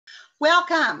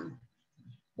Welcome.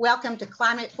 Welcome to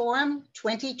Climate Forum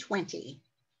 2020.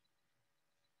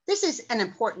 This is an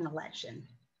important election,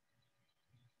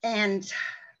 and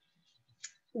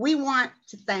we want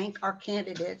to thank our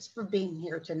candidates for being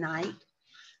here tonight.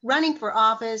 Running for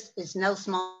office is no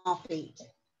small feat,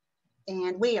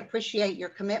 and we appreciate your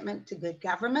commitment to good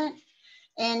government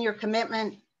and your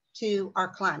commitment to our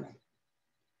climate.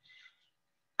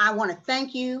 I want to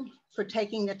thank you for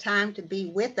taking the time to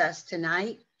be with us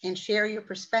tonight and share your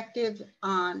perspective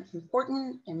on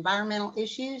important environmental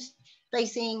issues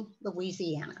facing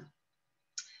Louisiana.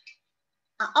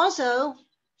 I also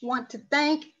want to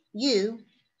thank you,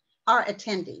 our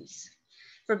attendees,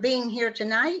 for being here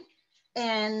tonight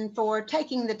and for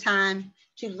taking the time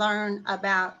to learn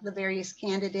about the various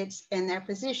candidates and their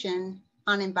position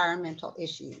on environmental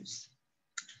issues.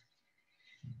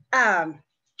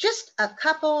 Just a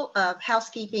couple of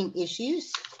housekeeping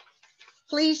issues.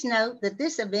 Please note that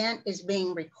this event is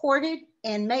being recorded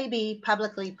and may be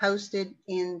publicly posted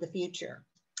in the future.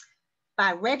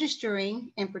 By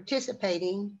registering and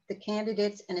participating, the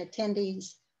candidates and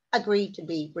attendees agree to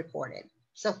be recorded.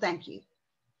 So thank you.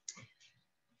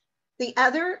 The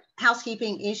other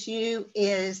housekeeping issue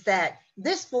is that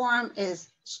this forum is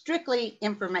strictly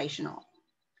informational.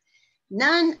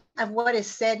 None of what is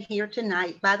said here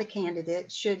tonight by the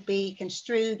candidates should be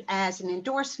construed as an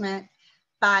endorsement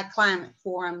by Climate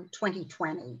Forum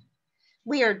 2020.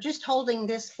 We are just holding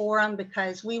this forum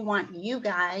because we want you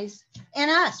guys and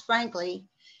us, frankly,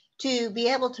 to be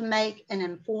able to make an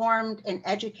informed and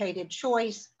educated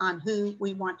choice on who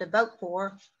we want to vote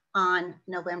for on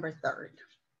November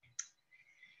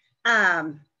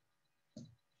 3rd.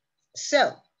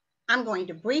 So I'm going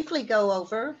to briefly go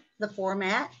over the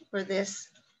format for this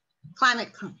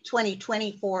Climate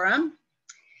 2020 forum.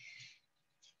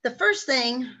 The first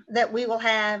thing that we will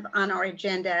have on our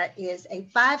agenda is a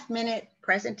 5-minute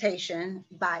presentation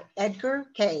by Edgar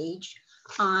Cage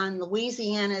on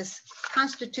Louisiana's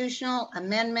Constitutional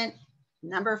Amendment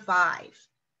number 5.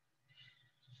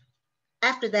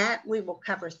 After that, we will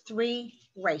cover 3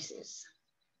 races.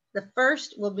 The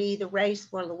first will be the race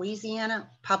for Louisiana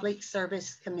Public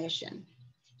Service Commission.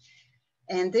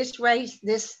 And this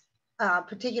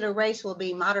particular race will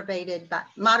be moderated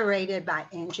by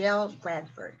Angel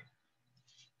Bradford.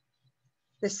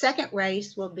 The second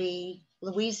race will be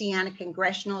Louisiana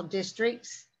Congressional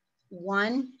Districts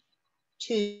 1,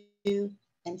 2,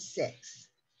 and 6.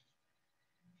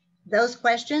 Those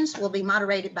questions will be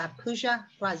moderated by Pooja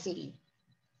Razi.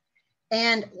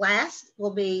 And last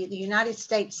will be the United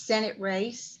States Senate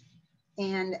race,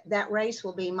 and that race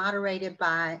will be moderated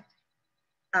by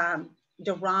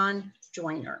Deron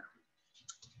Joyner.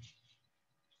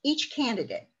 Each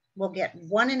candidate will get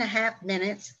 1.5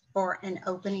 minutes for an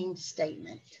opening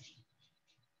statement.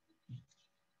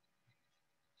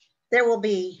 There will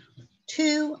be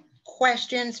 2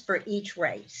 questions for each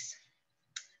race.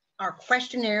 Our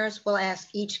questionnaires will ask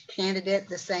each candidate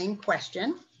the same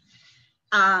question.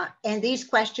 And these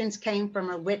questions came from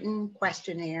a written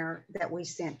questionnaire that we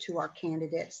sent to our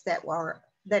candidates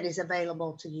that is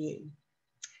available to you.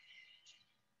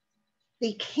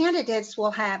 The candidates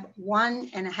will have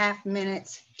 1.5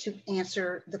 minutes to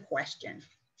answer the question.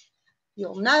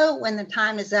 You'll know when the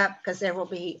time is up because there will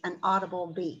be an audible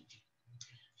beep.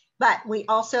 But we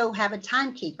also have a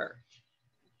timekeeper.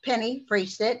 Penny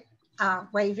Priestet,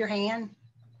 wave your hand.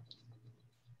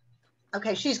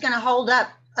 Okay, she's gonna hold up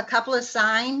a couple of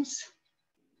signs.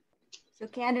 So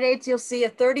candidates, you'll see a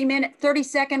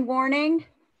 30-second warning,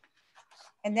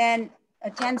 and then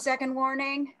a 10-second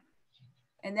warning,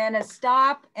 and then a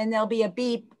stop, and there'll be a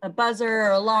beep, a buzzer or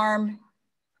alarm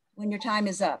when your time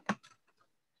is up.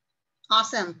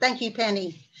 Awesome, thank you,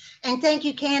 Penny. And thank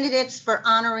you, candidates, for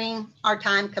honoring our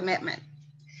time commitment.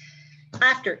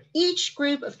 After each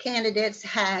group of candidates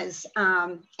has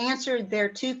answered their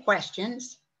 2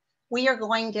 questions, we are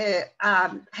going to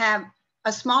have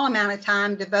a small amount of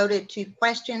time devoted to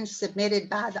questions submitted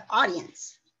by the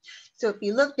audience. So if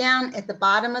you look down at the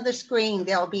bottom of the screen,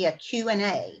 there'll be a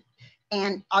Q&A.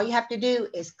 And all you have to do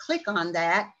is click on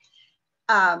that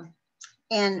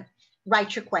and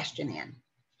write your question in.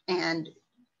 And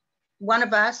one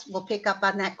of us will pick up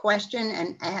on that question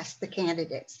and ask the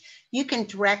candidates. You can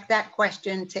direct that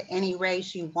question to any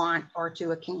race you want or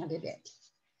to a candidate.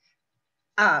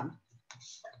 And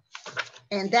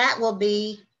that will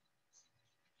be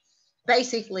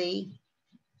basically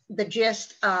the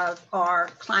gist of our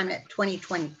Climate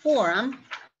 2020 forum.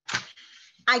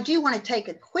 I do want to take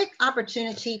a quick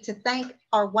opportunity to thank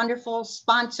our wonderful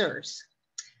sponsors.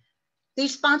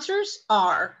 These sponsors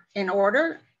are, in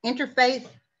order,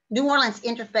 New Orleans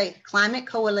Interfaith Climate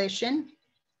Coalition,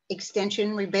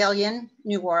 Extension Rebellion,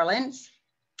 New Orleans,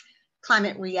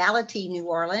 Climate Reality, New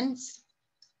Orleans,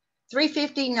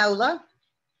 350 NOLA,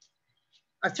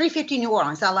 or 350 New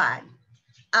Orleans, I lied.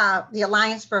 The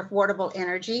Alliance for Affordable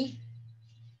Energy,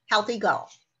 Healthy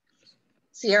Gulf,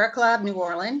 Sierra Club, New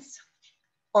Orleans,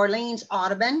 Orleans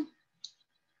Audubon,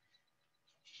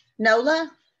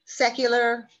 NOLA,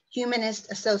 Secular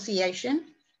Humanist Association,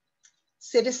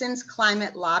 Citizens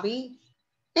Climate Lobby,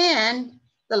 and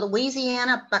the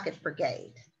Louisiana Bucket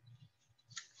Brigade.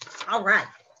 All right,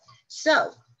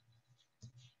 so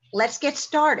let's get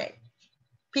started.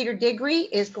 Peter Diggory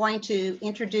is going to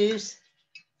introduce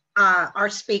our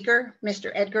speaker,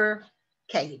 Mr. Edgar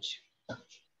Cage.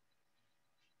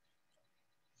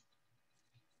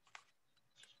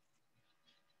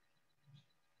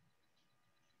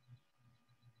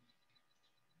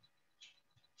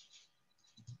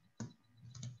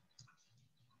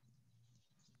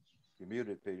 You're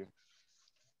muted, Peter.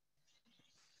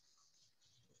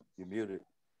 You're muted.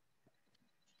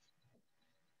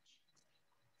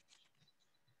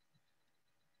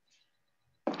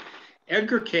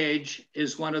 Edgar Cage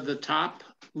is one of the top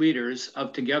leaders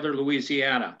of Together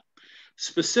Louisiana.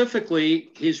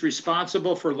 Specifically, he's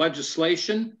responsible for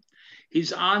legislation.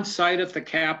 He's on site at the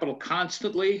Capitol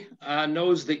constantly,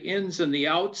 knows the ins and the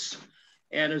outs,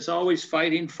 and is always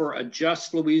fighting for a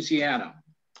just Louisiana.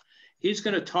 He's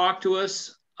going to talk to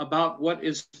us about what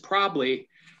is probably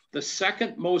the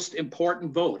second most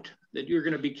important vote that you're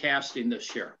going to be casting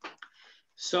this year.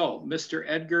 So, Mr.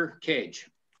 Edgar Cage.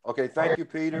 Okay, thank you,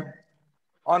 Peter.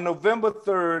 On November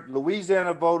 3rd,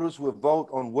 Louisiana voters will vote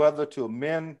on whether to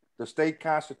amend the state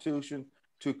constitution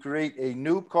to create a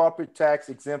new corporate tax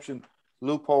exemption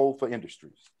loophole for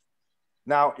industries.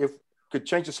 Now, if could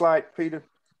change the slide, Peter.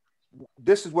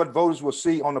 This is what voters will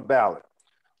see on the ballot.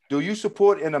 Do you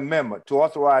support an amendment to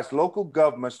authorize local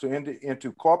governments to enter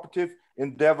into cooperative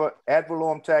endeavor ad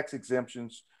valorem tax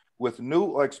exemptions with new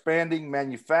or expanding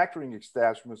manufacturing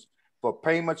establishments for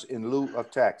payments in lieu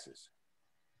of taxes?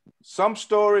 Some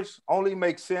stories only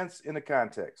make sense in the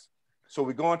context. So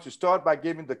we're going to start by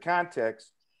giving the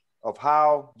context of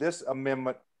how this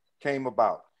amendment came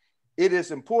about. It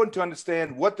is important to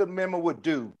understand what the amendment would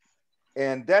do,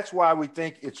 and that's why we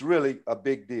think it's really a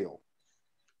big deal.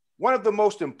 One of the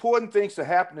most important things to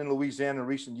happen in Louisiana in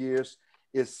recent years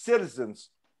is citizens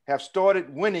have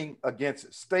started winning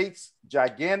against states'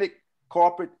 gigantic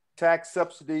corporate tax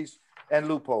subsidies and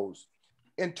loopholes.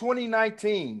 In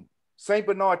 2019, St.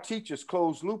 Bernard teachers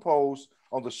closed loopholes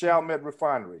on the Chalmette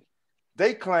refinery.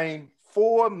 They claimed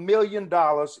 $4 million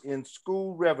in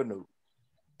school revenue.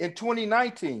 In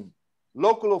 2019,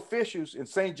 local officials in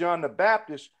St. John the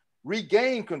Baptist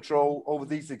regained control over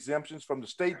these exemptions from the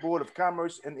State Board of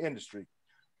Commerce and Industry.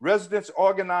 Residents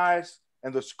organized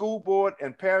and the school board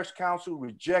and parish council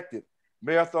rejected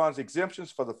Marathon's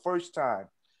exemptions for the first time.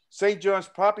 St. John's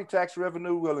property tax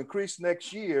revenue will increase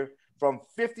next year from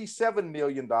 $57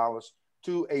 million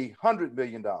to $100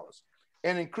 million,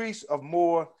 an increase of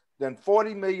more than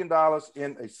 $40 million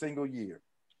in a single year.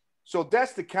 So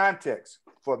that's the context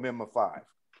for Amendment 5.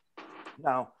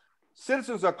 Now,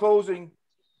 citizens are closing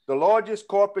the largest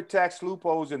corporate tax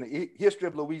loopholes in the history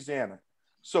of Louisiana.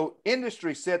 So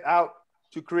industry set out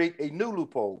to create a new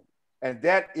loophole, and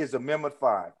that is Amendment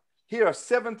 5. Here are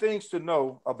 7 things to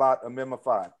know about Amendment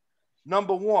 5.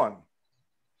 Number 1,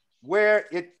 where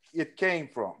it came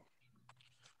from.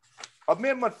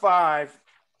 Amendment 5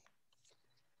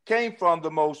 came from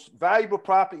the most valuable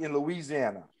property in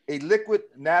Louisiana, a liquid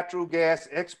natural gas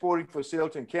exporting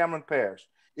facility in Cameron Parish.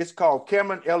 It's called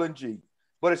Cameron LNG,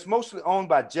 but it's mostly owned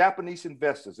by Japanese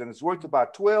investors, and it's worth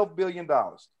about $12 billion.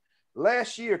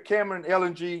 Last year, Cameron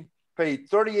LNG paid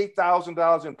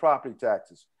 $38,000 in property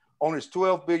taxes on its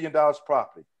 $12 billion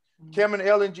property. Cameron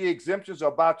LNG exemptions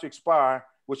are about to expire,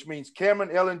 which means Cameron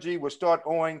LNG will start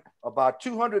owing about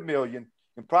 $200 million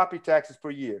in property taxes per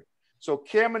year. So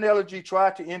Cameron LNG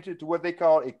tried to enter into what they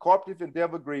call a cooperative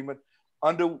endeavor agreement,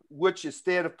 under which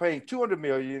instead of paying $200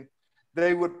 million,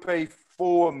 they would pay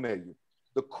 $4 million.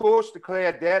 The courts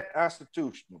declared that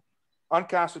unconstitutional.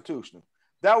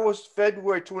 That was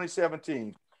February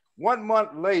 2017. 1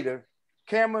 month later,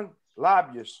 Cameron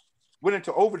lobbyists went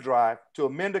into overdrive to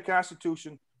amend the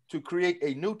Constitution to create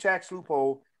a new tax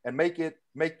loophole and make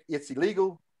its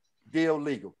illegal deal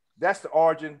legal. That's the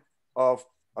origin of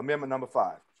Amendment number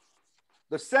 5.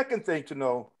 The second thing to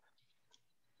know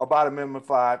about Amendment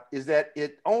 5 is that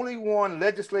it only won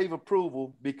legislative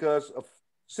approval because of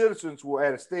citizens were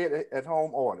at a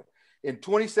stay-at-home order. In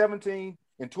 2017,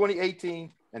 in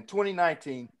 2018, and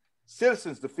 2019,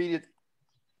 citizens defeated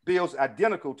bills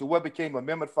identical to what became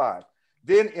Amendment 5.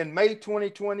 Then in May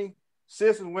 2020,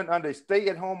 citizens went under a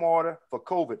stay-at-home order for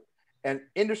COVID, and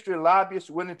industry lobbyists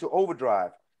went into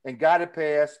overdrive and got it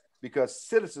passed because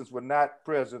citizens were not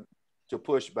present to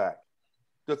push back.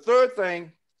 The third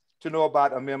thing to know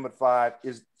about Amendment 5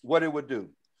 is what it would do.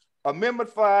 Amendment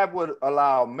 5 would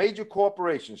allow major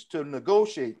corporations to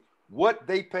negotiate what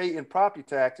they pay in property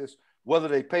taxes, whether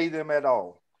they pay them at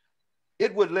all.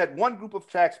 It would let one group of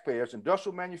taxpayers,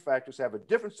 industrial manufacturers, have a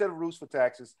different set of rules for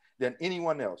taxes than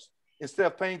anyone else. Instead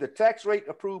of paying the tax rate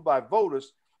approved by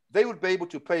voters, they would be able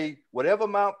to pay whatever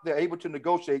amount they're able to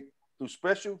negotiate through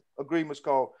special agreements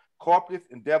called cooperative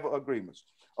endeavor agreements.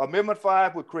 Amendment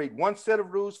 5 would create one set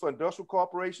of rules for industrial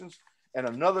corporations and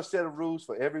another set of rules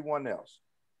for everyone else.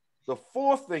 The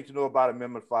fourth thing to know about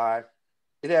Amendment 5,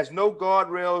 it has no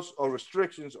guardrails or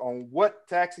restrictions on what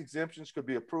tax exemptions could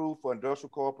be approved for industrial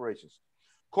corporations.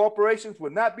 Corporations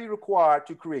would not be required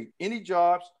to create any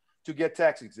jobs to get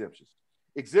tax exemptions.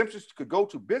 Exemptions could go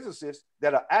to businesses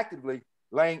that are actively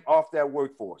laying off their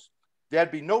workforce. There'd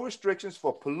be no restrictions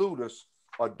for polluters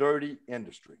or dirty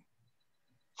industry.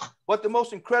 But the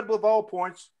most incredible of all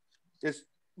points is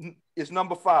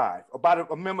number 5.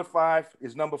 About Amendment 5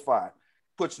 is number 5.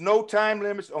 Puts no time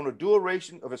limits on the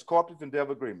duration of its cooperative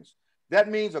endeavor agreements.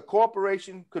 That means a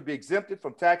corporation could be exempted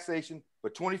from taxation for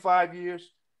 25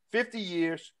 years, 50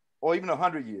 years, or even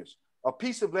 100 years. A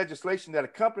piece of legislation that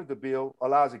accompanied the bill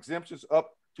allows exemptions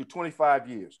up to 25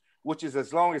 years, which is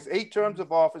as long as 8 terms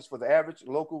of office for the average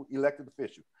local elected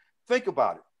official. Think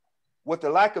about it. What the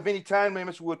lack of any time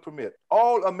limits would permit.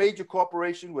 All a major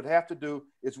corporation would have to do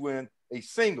is win a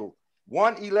single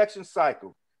one election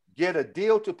cycle, get a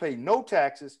deal to pay no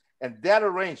taxes, and that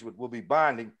arrangement will be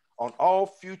binding on all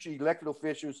future elected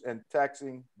officials and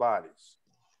taxing bodies.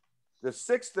 The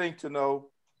sixth thing to know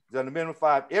is that Amendment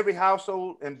 5, every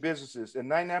household and businesses, and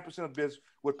 99% of business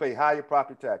would pay higher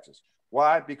property taxes.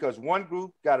 Why? Because one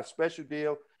group got a special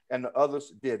deal and the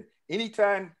others didn't.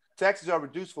 Anytime taxes are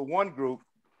reduced for one group,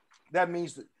 that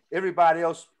means that everybody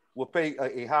else will pay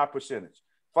a higher percentage.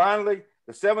 Finally,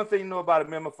 the seventh thing to know about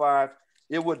Amendment 5,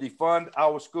 it would defund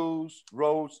our schools,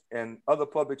 roads, and other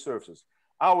public services.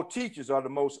 Our teachers are the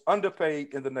most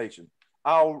underpaid in the nation.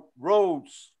 Our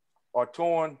roads are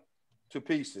torn to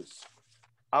pieces.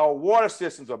 Our water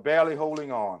systems are barely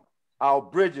holding on. Our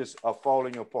bridges are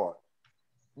falling apart.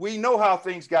 We know how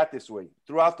things got this way.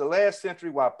 Throughout the last century,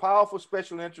 while powerful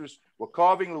special interests were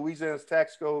carving Louisiana's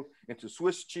tax code into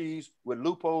Swiss cheese with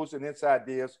loopholes and inside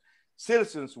deals,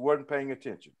 citizens weren't paying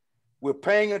attention. We're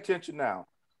paying attention now.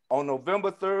 On November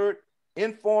 3rd,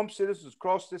 informed citizens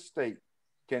across this state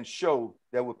can show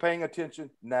that we're paying attention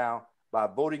now by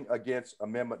voting against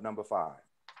Amendment number 5.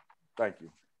 Thank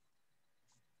you.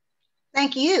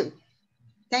 Thank you.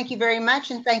 Thank you very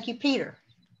much, and thank you, Peter.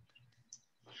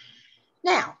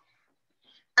 Now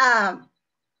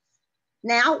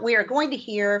we are going to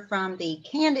hear from the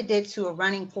candidates who are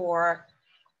running for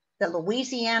the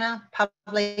Louisiana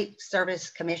Public Service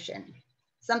Commission,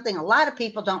 something a lot of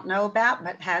people don't know about,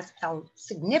 but has a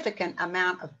significant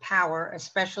amount of power,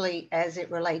 especially as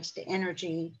it relates to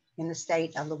energy in the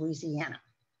state of Louisiana.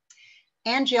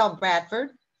 Angel Bradford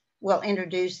will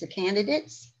introduce the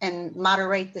candidates and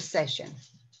moderate the session.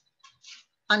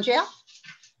 Angel?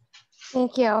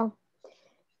 Thank you.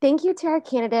 Thank you to our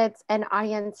candidates and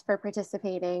audience for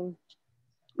participating.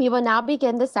 We will now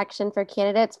begin the section for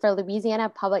candidates for Louisiana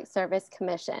Public Service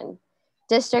Commission.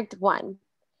 District 1.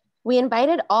 We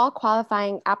invited all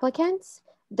qualifying applicants.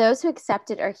 Those who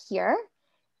accepted are here,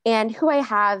 and who I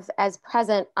have as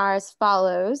present are as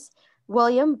follows: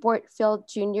 William Bortfield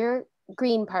Jr.,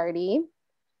 Green Party;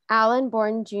 Alan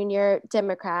Bourne Jr.,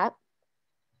 Democrat;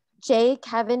 J.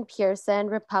 Kevin Pearson,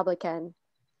 Republican.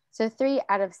 So 3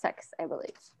 out of 6, I believe.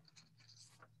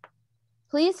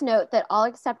 Please note that all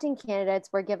accepting candidates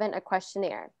were given a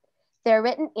questionnaire. Their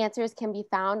written answers can be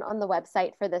found on the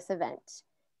website for this event.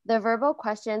 The verbal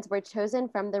questions were chosen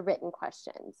from the written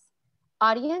questions.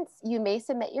 Audience, you may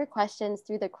submit your questions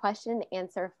through the question and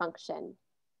answer function.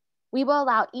 We will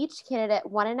allow each candidate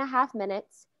 1.5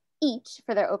 minutes each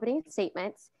for their opening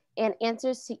statements and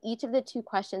answers to each of the 2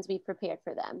 questions we prepared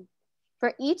for them.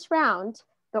 For each round,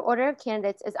 the order of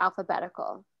candidates is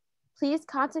alphabetical. Please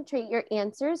concentrate your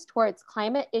answers towards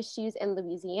climate issues in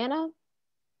Louisiana.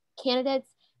 Candidates,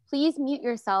 please mute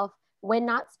yourself when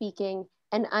not speaking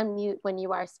and unmute when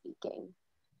you are speaking.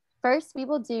 First, we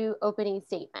will do opening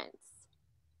statements.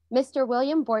 Mr.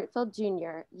 William Bortfield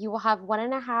Jr., you will have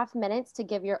 1.5 minutes to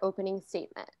give your opening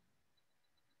statement.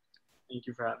 Thank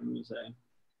you for having me today.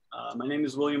 My name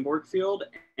is William Borgfield,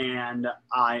 and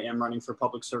I am running for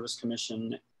Public Service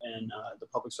Commission in the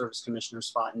Public Service Commissioner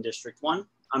spot in District 1.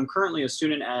 I'm currently a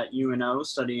student at UNO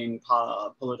studying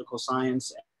political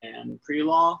science and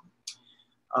pre-law.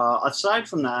 Aside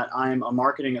from that, I'm a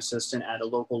marketing assistant at a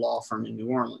local law firm in New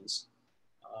Orleans.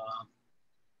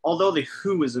 Although the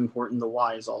who is important, the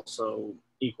why is also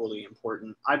equally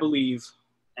important. I believe,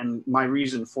 and my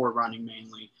reason for running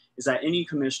mainly, is that any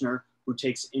commissioner who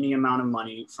takes any amount of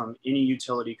money from any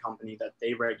utility company that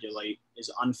they regulate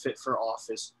is unfit for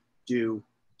office due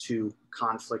to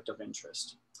conflict of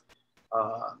interest.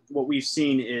 What we've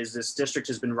seen is this district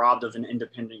has been robbed of an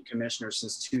independent commissioner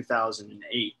since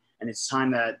 2008, and it's time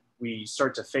that we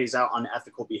start to phase out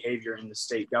unethical behavior in the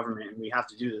state government, and we have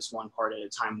to do this one part at a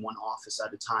time, one office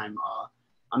at a time.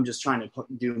 I'm just trying to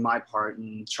do my part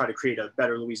and try to create a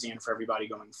better Louisiana for everybody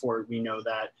going forward. We know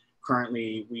that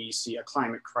currently we see a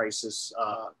climate crisis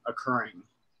occurring.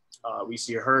 We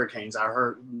see hurricanes,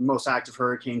 our most active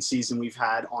hurricane season we've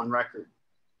had on record.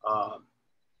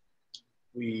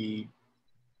 We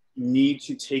need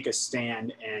to take a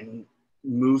stand and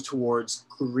move towards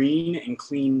green and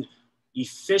clean,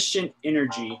 efficient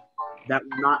energy that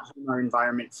will not harm our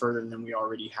environment further than we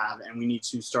already have. And we need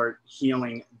to start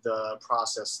healing the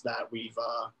process that we've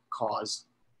caused.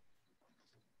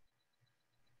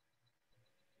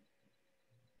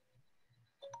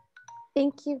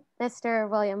 Thank you, Mr.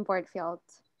 William Borgfield.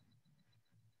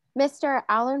 Mr.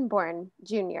 Alan Bourne,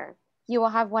 Jr., you will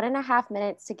have 1.5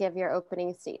 minutes to give your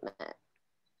opening statement.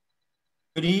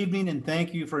 Good evening, and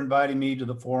thank you for inviting me to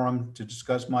the forum to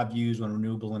discuss my views on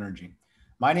renewable energy.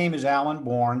 My name is Alan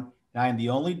Bourne, and I am the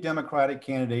only Democratic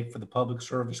candidate for the Public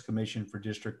Service Commission for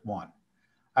District 1.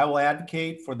 I will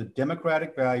advocate for the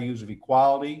democratic values of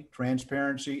equality,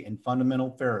 transparency, and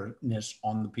fundamental fairness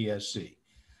on the PSC.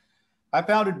 I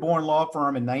founded Bourne Law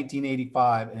Firm in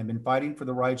 1985 and have been fighting for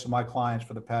the rights of my clients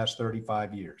for the past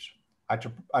 35 years.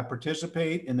 I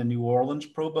participate in the New Orleans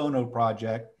Pro Bono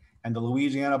Project and the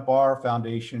Louisiana Bar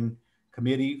Foundation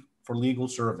Committee for Legal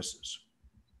Services.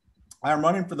 I am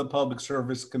running for the Public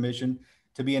Service Commission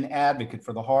to be an advocate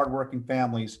for the hardworking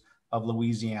families of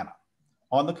Louisiana.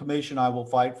 On the commission, I will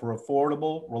fight for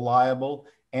affordable, reliable,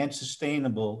 and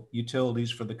sustainable utilities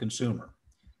for the consumer.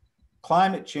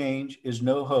 Climate change is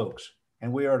no hoax,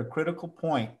 and we are at a critical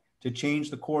point to change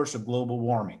the course of global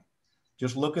warming.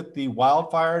 Just look at the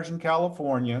wildfires in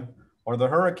California or the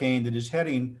hurricane that is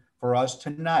heading for us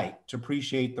tonight to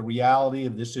appreciate the reality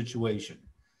of this situation.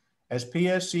 As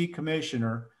PSC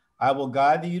Commissioner, I will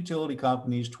guide the utility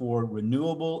companies toward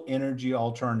renewable energy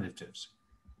alternatives.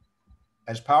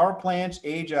 As power plants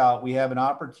age out, we have an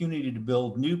opportunity to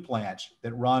build new plants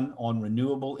that run on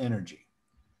renewable energy.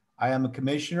 I am a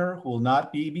commissioner who will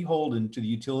not be beholden to the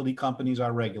utility companies I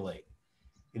regulate.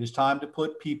 It is time to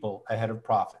put people ahead of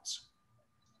profits.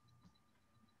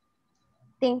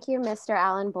 Thank you, Mr.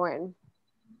 Alan Bourne.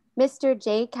 Mr.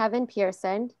 J. Kevin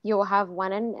Pearson, you will have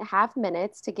 1.5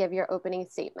 minutes to give your opening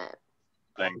statement.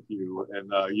 Thank you.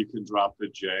 And you can drop the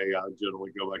J. I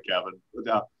generally go by Kevin.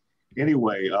 But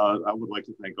anyway, I would like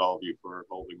to thank all of you for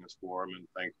holding this forum and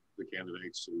thank the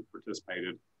candidates who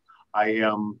participated. I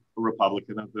am a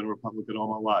Republican. I've been a Republican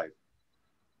all my life.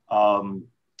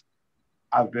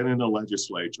 I've been in the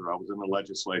legislature. I was in the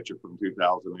legislature from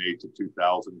 2008 to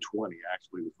 2020,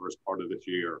 actually the first part of this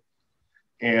year.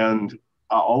 And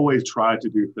I always tried to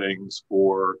do things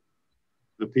for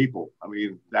the people. I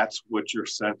mean, that's what you're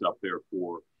sent up there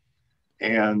for.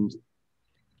 And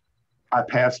I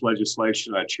passed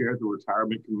legislation. I chaired the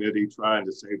retirement committee trying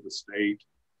to save the state,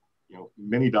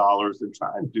 many dollars and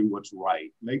trying to do what's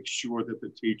right. Make sure that the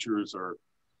teachers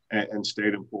and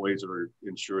state employees are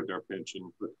insured their pension.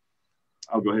 But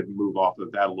I'll go ahead and move off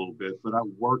of that a little bit. But I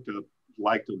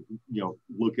like to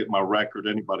look at my record.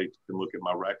 Anybody can look at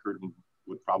my record and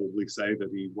would probably say that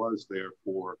he was there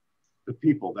for the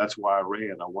people. That's why I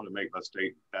ran. I want to make my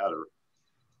state better.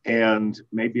 And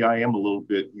maybe I am a little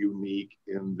bit unique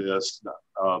in this,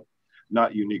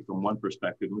 not unique from one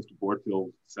perspective. Mr.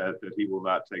 Borgfield said that he will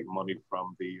not take money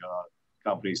from the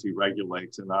companies he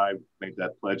regulates. And I made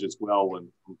that pledge as well. And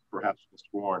perhaps Mr.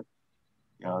 Warren,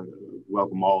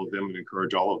 welcome all of them and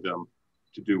encourage all of them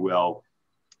to do well.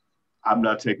 I'm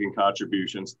not taking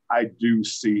contributions. I do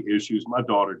see issues. My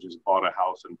daughter just bought a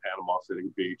house in Panama City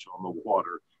Beach on the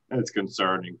water, and it's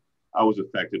concerning. I was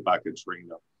affected by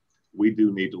Katrina. We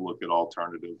do need to look at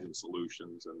alternatives and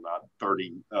solutions and not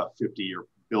 50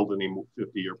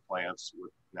 year plants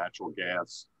with natural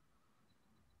gas.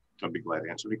 So I'd be glad to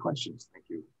answer any questions. Thank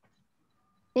you.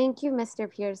 Thank you, Mr.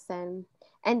 Pearson.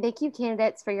 And thank you,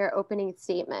 candidates, for your opening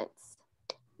statements.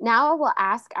 Now we'll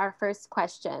ask our first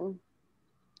question.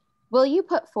 Will you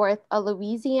put forth a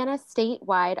Louisiana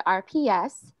statewide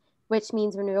RPS, which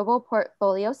means Renewable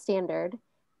Portfolio Standard?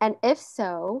 And if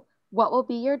so, what will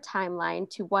be your timeline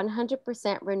to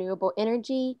 100% renewable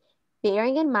energy,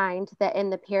 bearing in mind that in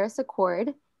the Paris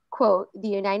Accord, quote, the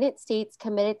United States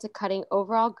committed to cutting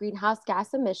overall greenhouse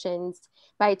gas emissions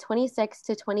by 26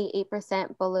 to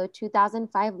 28% below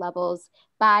 2005 levels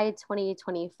by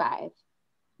 2025?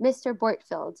 Mr.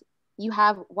 Bortfield, you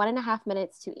have 1.5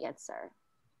 minutes to answer.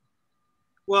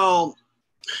 Well,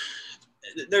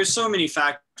 there's so many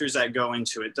factors that go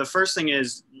into it. The first thing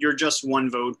is you're just one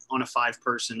vote on a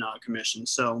 5-person commission.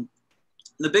 So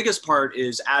the biggest part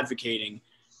is advocating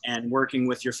and working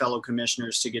with your fellow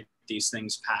commissioners to get these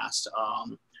things passed.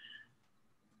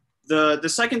 The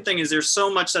second thing is there's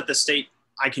so much that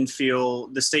I can feel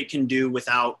the state can do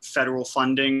without federal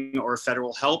funding or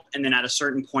federal help. And then at a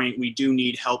certain point, we do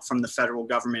need help from the federal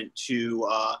government to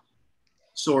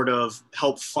sort of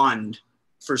help fund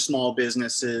for small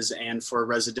businesses and for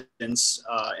residents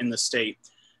in the state.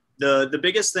 The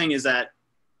biggest thing is that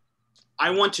I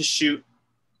want to shoot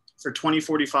for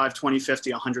 2045,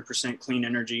 2050, 100% clean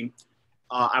energy.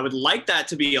 I would like that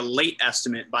to be a late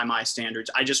estimate by my standards.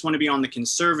 I just want to be on the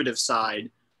conservative side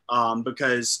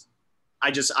because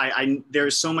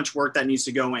there's so much work that needs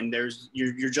to go in.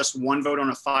 You're just one vote on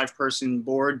a 5-person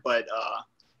board, but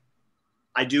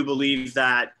I do believe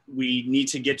that we need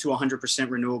to get to 100%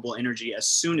 renewable energy as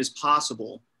soon as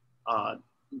possible.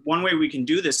 One way we can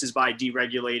do this is by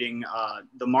deregulating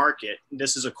the market.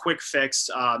 This is a quick fix.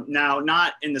 Now,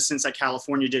 not in the sense that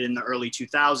California did in the early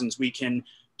 2000s. We can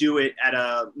do it at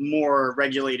a more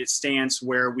regulated stance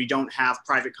where we don't have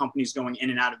private companies going in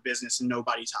and out of business and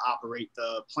nobody to operate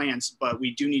the plants. But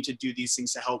we do need to do these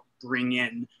things to help bring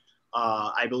in,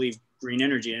 I believe, green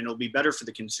energy, and it'll be better for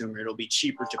the consumer. It'll be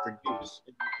cheaper to produce,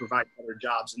 and provide better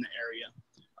jobs in the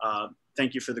area.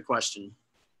 Thank you for the question.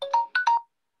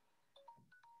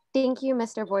 Thank you,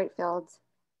 Mr. Bortfield.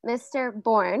 Mr.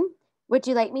 Bourne, would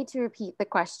you like me to repeat the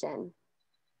question?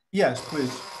 Yes,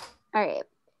 please. All right.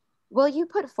 Will you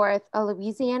put forth a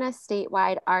Louisiana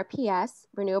statewide RPS,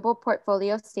 Renewable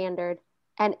Portfolio Standard?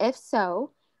 And if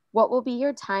so, what will be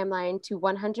your timeline to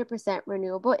 100%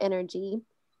 renewable energy,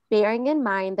 bearing in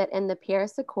mind that in the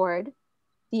Paris Accord,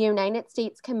 the United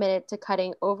States committed to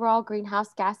cutting overall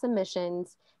greenhouse gas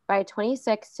emissions by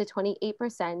 26 to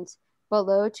 28%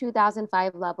 below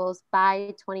 2005 levels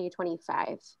by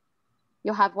 2025?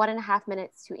 You'll have 1.5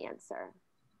 minutes to answer.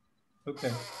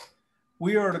 Okay.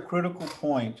 We are at a critical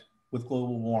point with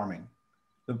global warming.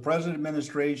 The present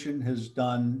administration has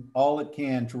done all it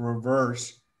can to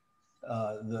reverse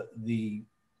the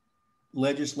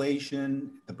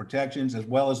legislation, the protections, as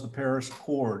well as the Paris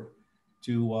Accord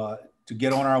to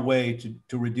get on our way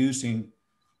to reducing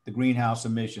the greenhouse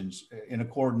emissions in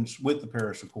accordance with the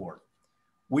Paris Accord.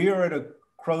 We are at a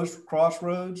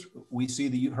crossroads. We see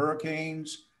the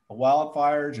hurricanes, the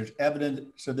wildfires, there's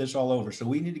evidence of this all over. So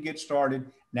we need to get started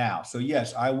now. So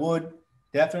yes, I would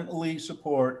definitely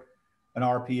support an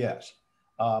RPS.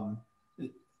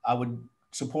 I would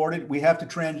support it. We have to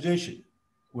transition.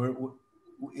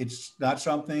 It's not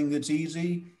something that's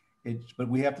easy, but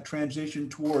we have to transition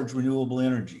towards renewable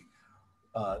energy.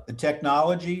 The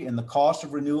technology and the cost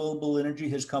of renewable energy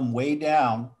has come way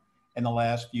down in the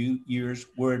last few years,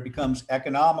 where it becomes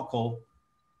economical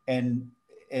and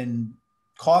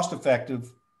cost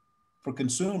effective for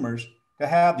consumers to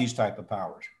have these type of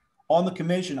powers. On the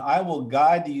commission, I will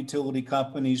guide the utility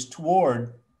companies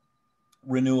toward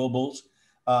renewables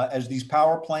as these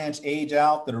power plants age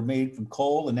out that are made from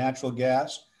coal and natural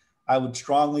gas. I would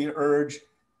strongly urge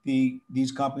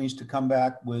these companies to come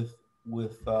back with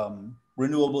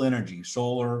renewable energy,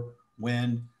 solar,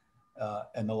 wind,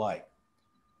 and the like.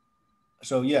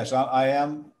 So yes, I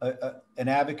am an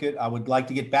advocate. I would like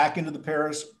to get back into the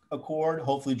Paris Accord.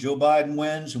 Hopefully Joe Biden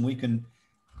wins and we can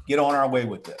get on our way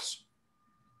with this.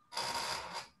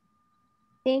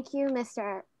 Thank you,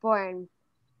 Mr. Bourne.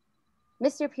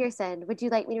 Mr. Pearson, would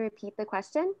you like me to repeat the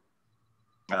question?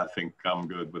 I think I'm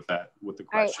good with that, with the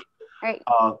question. All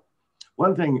right.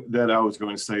 One thing that I was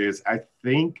going to say is I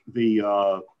think the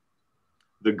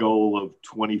goal of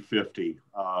 2050,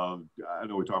 I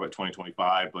know we talk about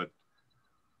 2025, but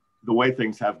the way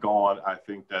things have gone, I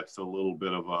think that's a little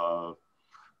bit of a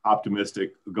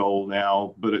optimistic goal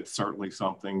now, but it's certainly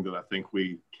something that I think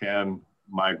we can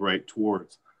migrate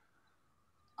towards.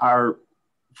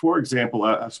 For example,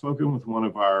 I've spoken with one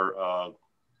of our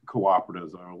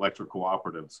cooperatives, our electric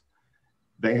cooperatives.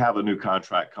 They have a new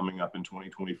contract coming up in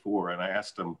 2024, and I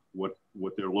asked them what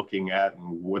they're looking at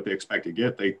and what they expect to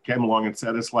get. They came along and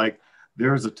said, it's like,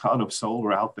 there's a ton of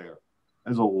solar out there.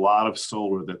 There's a lot of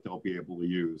solar that they'll be able to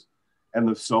use. and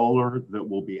the solar that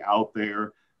will be out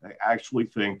there, I actually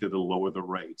think that it'll lower the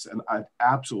rates. And I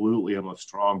absolutely am a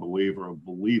strong believer of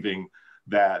believing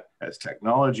that as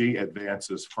technology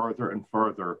advances further and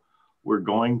further, we're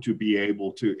going to be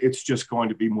able to, it's just going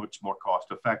to be much more cost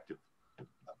effective.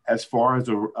 As far as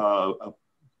a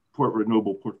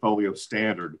renewable portfolio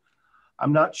standard,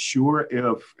 I'm not sure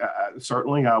if,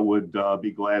 certainly I would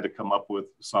be glad to come up with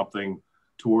something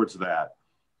towards that.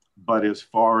 But as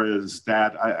far as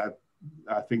that,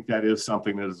 I think that is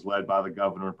something that is led by the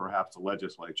governor and perhaps the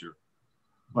legislature.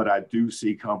 But I do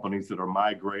see companies that are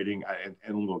migrating,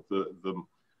 and look, the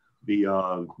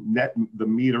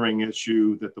metering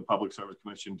issue that the Public Service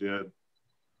Commission did,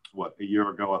 what, a year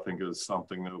ago, I think is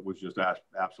something that was just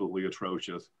absolutely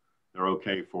atrocious. They're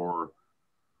okay for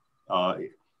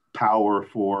power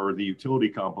for the utility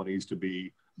companies to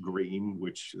be green,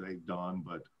 which they've done,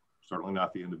 but certainly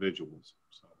not the individuals.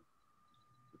 So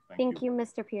thank you,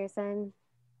 Mr. Pearson.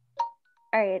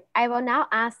 All right, I will now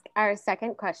ask our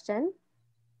second question.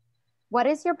 What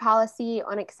is your policy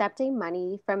on accepting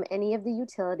money from any of the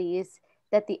utilities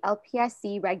that the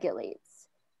LPSC regulates?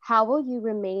 How will you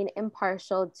remain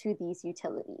impartial to these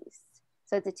utilities?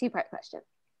 So it's a two-part question.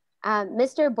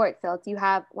 Mr. Bortfield, you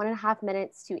have 1.5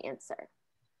 minutes to answer.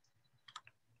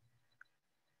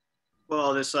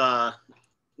 Well, this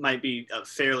might be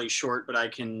fairly short, but I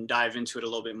can dive into it a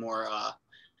little bit more.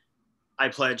 I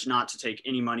pledge not to take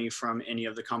any money from any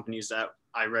of the companies that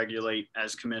I regulate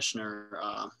as commissioner,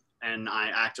 and I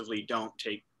actively don't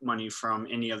take money from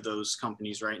any of those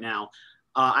companies right now.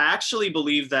 I actually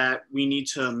believe that we need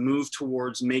to move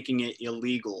towards making it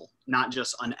illegal, not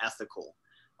just unethical.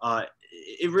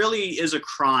 It really is a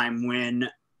crime when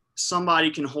somebody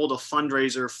can hold a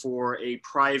fundraiser for a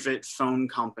private phone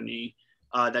company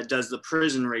that does the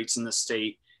prison rates in the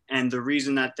state. And the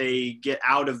reason that they get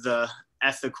out of the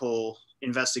ethical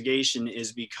investigation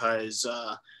is because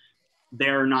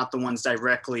they're not the ones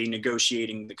directly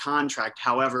negotiating the contract.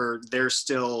 However, they're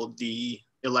still the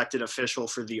elected official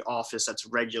for the office that's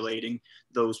regulating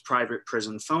those private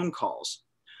prison phone calls.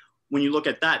 When you look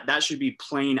at that, that should be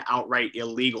plain outright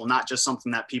illegal, not just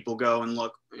something that people go and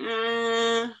look,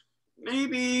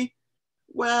 maybe,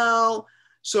 well.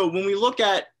 So when we look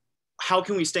at how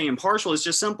can we stay impartial, it's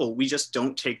just simple. We just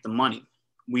don't take the money.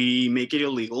 We make it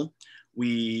illegal.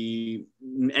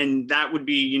 And that would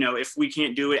be, you know, if we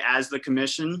can't do it as the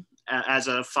commission, as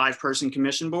a 5-person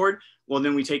commission board, well,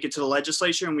 then we take it to the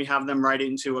legislature and we have them write it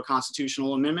into a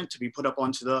constitutional amendment to be put up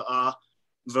onto the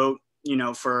vote, you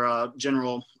know, for a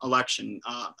general election.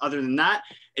 Other than that,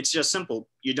 it's just simple.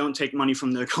 You don't take money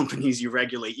from the companies you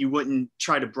regulate. You wouldn't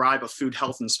try to bribe a food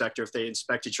health inspector if they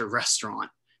inspected your restaurant.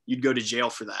 You'd go to jail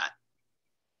for that.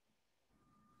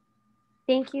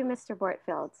 Thank you, Mr.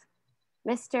 Bortfield.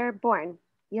 Mr. Bourne,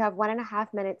 you have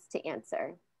 1.5 minutes to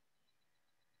answer.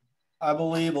 I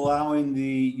believe allowing the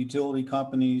utility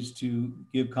companies to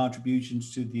give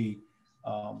contributions to the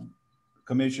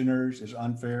commissioners is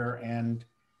unfair and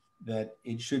that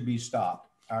it should be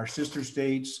stopped. Our sister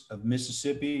states of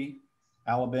Mississippi,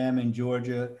 Alabama, and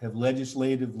Georgia have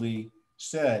legislatively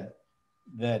said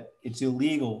that it's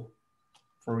illegal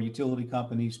for utility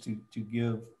companies to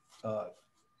give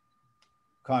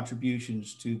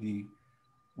contributions to the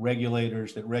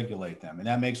regulators that regulate them. And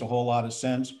that makes a whole lot of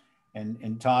sense. And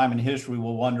in time and history,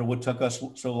 we'll wonder what took us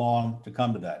so long to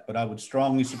come to that. But I would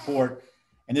strongly support,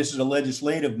 and this is a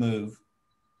legislative move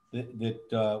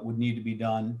that would need to be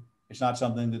done. It's not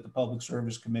something that the Public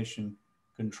Service Commission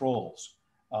controls.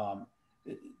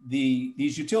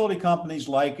 These utility companies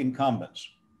like incumbents.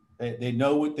 They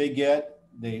know what they get.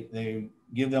 They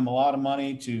give them a lot of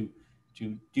money to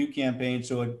do campaigns,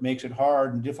 so it makes it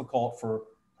hard and difficult for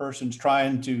persons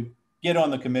trying to get on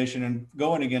the commission and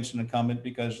going against an incumbent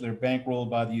because they're bankrolled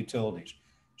by the utilities.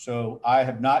 So I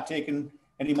have not taken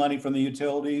any money from the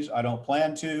utilities. I don't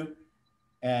plan to.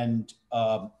 And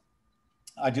I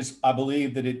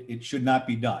believe that it should not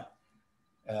be done.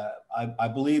 I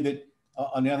believe that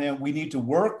on the other hand, we need to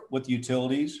work with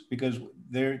utilities because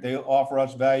they offer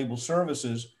us valuable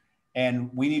services and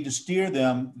we need to steer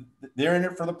them. They're in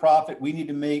it for the profit. We need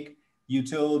to make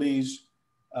utilities,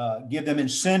 give them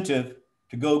incentive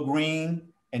to go green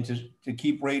and to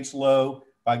keep rates low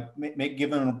by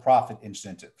giving them a profit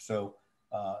incentive. So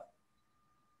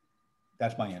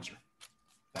that's my answer.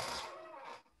 Thanks.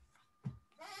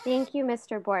 Thank you,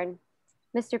 Mr. Bourne.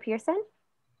 Mr. Pearson?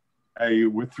 Hey,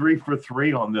 we're 3 for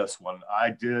 3 on this one.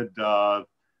 I did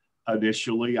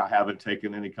initially, I haven't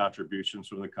taken any contributions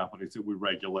from the companies that we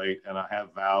regulate, and I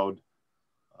have vowed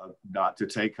not to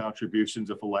take contributions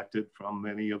if elected from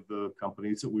any of the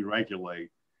companies that we regulate.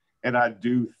 And I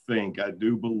do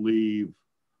believe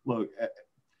look,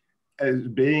 as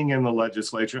being in the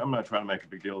legislature, I'm not trying to make a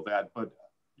big deal of that, but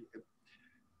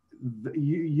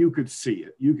you could see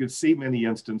it. You could see many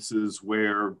instances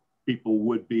where people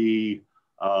would be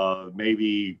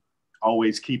maybe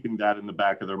always keeping that in the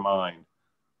back of their mind.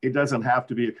 It doesn't have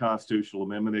to be a constitutional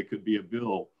amendment. It could be a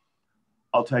bill.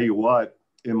 I'll tell you what,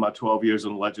 in my 12 years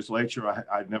in the legislature,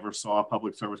 I never saw a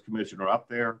public service commissioner up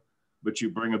there, but you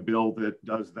bring a bill that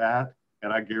does that,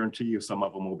 and I guarantee you some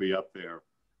of them will be up there.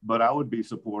 But I would be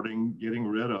supporting getting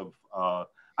rid of,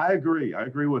 I agree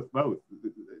with both.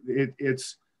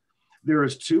 There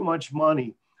is too much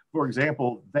money. For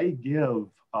example, they give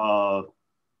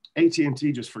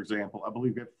AT&T, just for example, I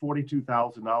believe get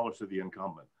 $42,000 to the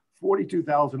incumbent.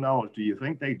 $42,000, do you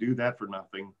think they do that for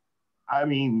nothing? I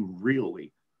mean,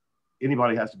 really,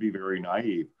 anybody has to be very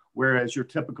naive. Whereas your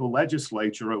typical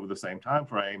legislature over the same time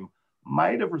frame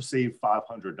might have received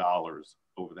 $500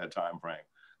 over that time frame.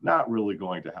 Not really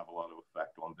going to have a lot of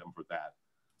effect on them for that.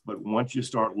 But once you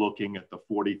start looking at the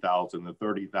 40,000, the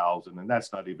 30,000, and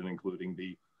that's not even including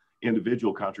the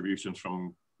individual contributions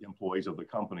from employees of the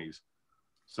companies.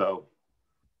 So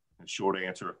the short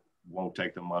answer, won't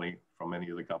take the money from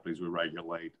any of the companies we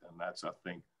regulate. And that's, I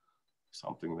think,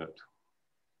 something that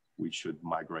we should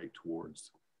migrate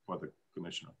towards for the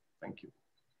commissioner. Thank you.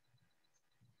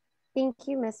 Thank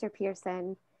you, Mr.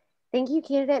 Pearson. Thank you,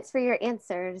 candidates, for your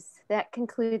answers. That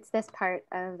concludes this part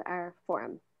of our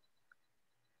forum.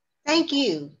 Thank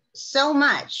you so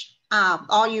much,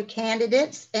 all you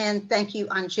candidates, and thank you,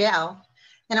 Angel.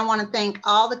 And I want to thank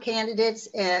all the candidates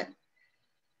in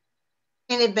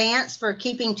advance for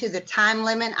keeping to the time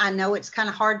limit. I know it's kind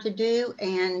of hard to do,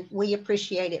 and we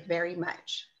appreciate it very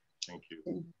much. Thank you.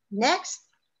 The next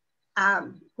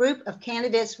group of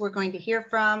candidates we're going to hear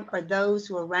from are those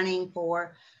who are running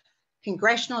for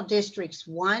Congressional Districts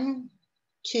 1,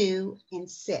 2, and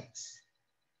 6.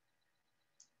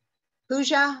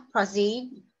 Pooja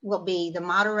Prazeed will be the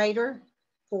moderator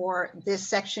for this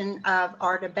section of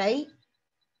our debate.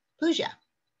 Pooja.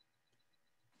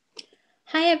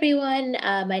 Hi, everyone.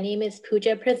 My name is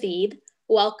Pooja Prazeed.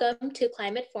 Welcome to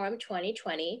Climate Forum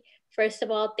 2020. First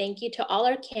of all, thank you to all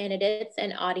our candidates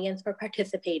and audience for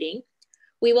participating.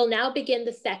 We will now begin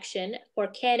the section for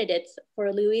candidates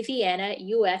for Louisiana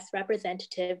U.S.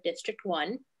 Representative District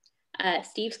 1.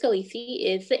 Steve Scalise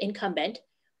is the incumbent.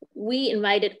 We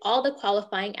invited all the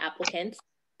qualifying applicants.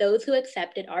 Those who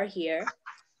accepted are here.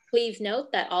 Please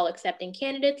note that all accepting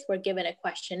candidates were given a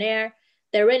questionnaire.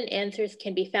 Their written answers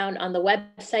can be found on the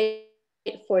website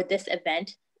for this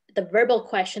event. The verbal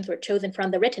questions were chosen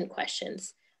from the written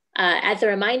questions. As a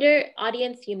reminder,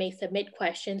 audience, you may submit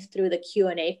questions through the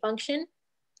Q&A function.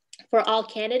 For all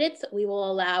candidates, we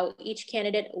will allow each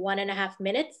candidate 1.5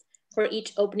 minutes for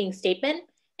each opening statement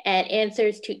and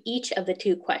answers to each of the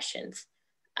 2 questions.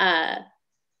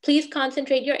 Please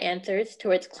concentrate your answers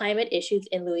towards climate issues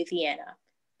in Louisiana.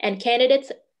 And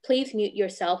candidates, please mute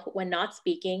yourself when not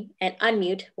speaking and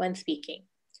unmute when speaking.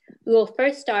 We will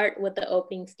first start with the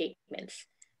opening statements.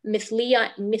 Ms.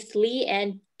 Lee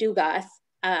Ann Dugas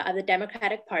of the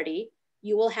Democratic Party,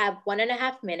 you will have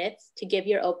 1.5 minutes to give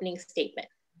your opening statement.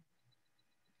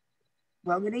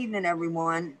 Well, good evening,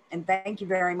 everyone, and thank you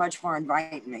very much for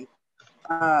inviting me.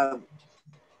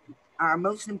 Our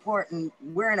most important,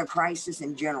 we're in a crisis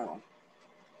in general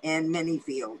in many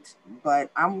fields, but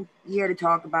I'm here to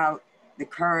talk about the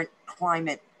current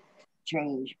climate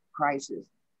change crisis.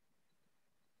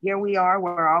 Here we are,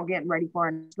 we're all getting ready for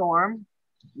a storm,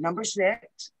 number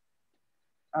 6.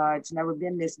 It's never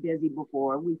been this busy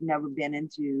before. We've never been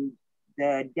into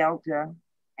the Delta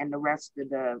and the rest of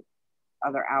the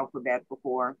other alphabet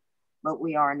before, but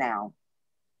we are now.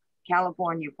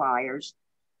 California fires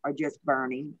are just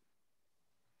burning,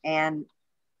 and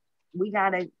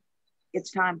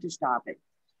it's time to stop it.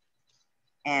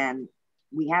 And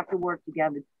we have to work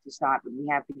together to stop it. We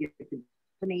have to get the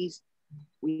companies,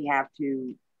 we have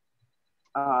to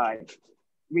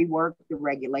rework the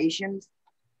regulations,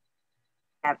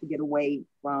 have to get away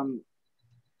from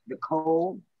the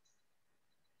coal.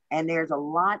 And there's a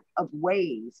lot of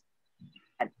ways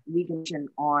that we can turn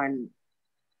on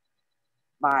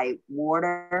by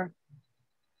water,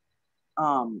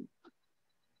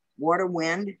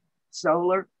 wind,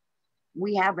 solar.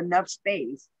 We have enough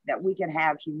space that we can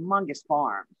have humongous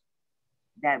farms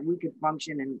that we could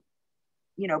function and,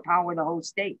 power the whole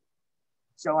state.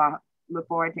 So I look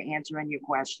forward to answering your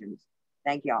questions.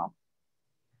 Thank y'all.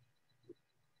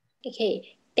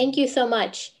 Okay, thank you so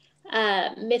much.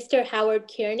 Mr.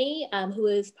 Howard Kearney, who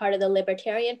is part of the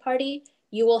Libertarian Party,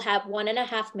 you will have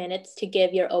 1.5 minutes to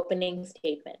give your opening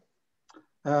statement.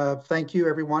 Thank you,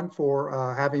 everyone,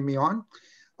 for having me on.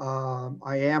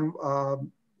 I am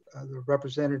the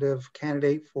representative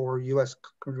candidate for U.S.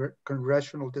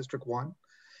 Congressional District 1.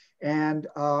 And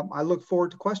I look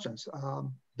forward to questions.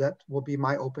 That will be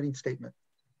my opening statement.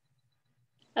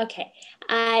 Okay,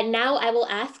 now I will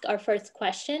ask our first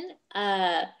question.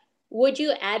 Would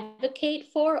you advocate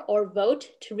for or vote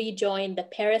to rejoin the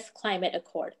Paris Climate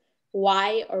Accord?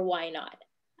 Why or why not?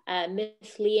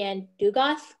 Ms. Leanne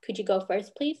Dugas, could you go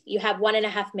first, please? You have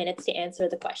 1.5 minutes to answer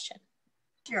the question.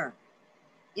 Sure.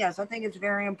 Yes, I think it's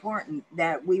very important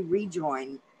that we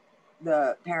rejoin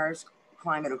the Paris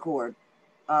Climate Accord.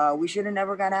 We should have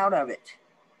never got out of it.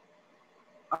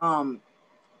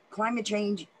 Climate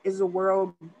change is a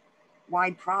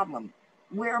worldwide problem.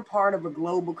 We're a part of a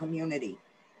global community.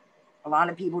 A lot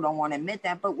of people don't want to admit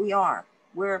that, but we are.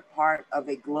 We're a part of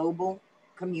a global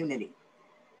community.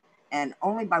 And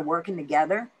only by working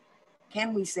together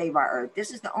can we save our Earth.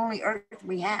 This is the only Earth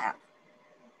we have.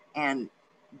 And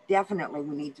definitely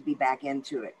we need to be back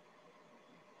into it.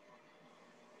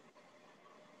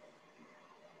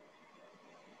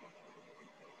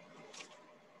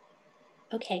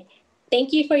 Okay,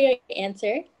 thank you for your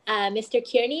answer. Mr.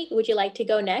 Kearney, would you like to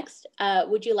go next?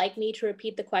 Would you like me to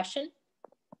repeat the question?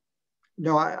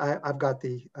 No, I've got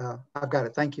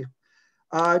it. Thank you.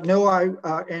 No,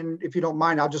 and if you don't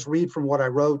mind, I'll just read from what I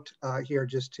wrote here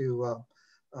just to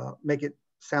make it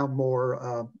sound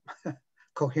more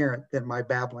coherent than my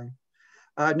babbling.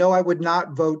 No, I would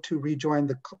not vote to rejoin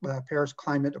the Paris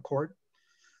Climate Accord.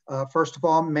 First of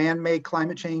all, man-made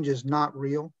climate change is not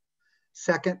real.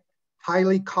 Second,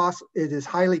 it is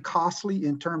highly costly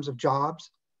in terms of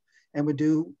jobs and would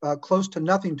do close to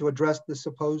nothing to address the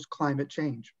supposed climate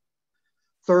change.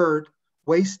 Third,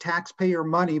 waste taxpayer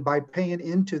money by paying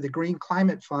into the Green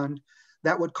Climate Fund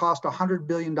that would cost $100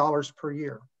 billion per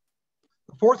year.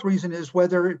 The fourth reason is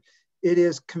whether it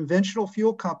is conventional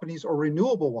fuel companies or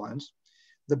renewable ones,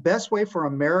 the best way for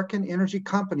American energy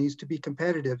companies to be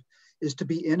competitive is to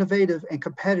be innovative and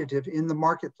competitive in the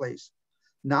marketplace,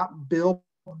 not build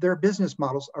their business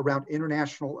models around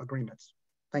international agreements.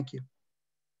 Thank you.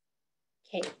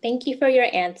 Okay, thank you for your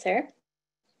answer.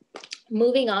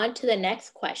 Moving on to the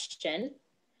next question.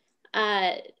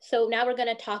 So now we're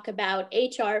going to talk about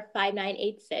HR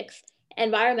 5986,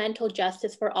 Environmental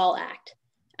Justice for All Act.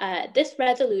 This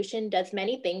resolution does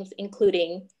many things,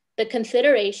 including the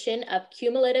consideration of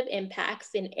cumulative impacts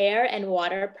in air and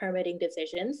water permitting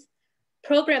decisions,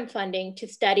 program funding to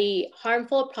study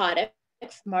harmful products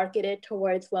marketed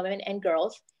towards women and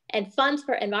girls, and funds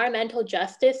for environmental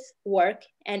justice work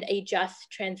and a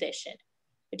just transition.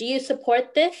 Do you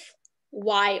support this?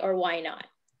 Why or why not?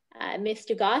 Ms.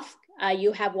 Dugas,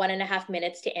 you have 1.5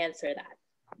 minutes to answer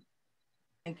that.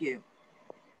 Thank you.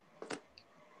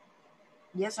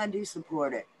 Yes, I do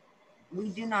support it. We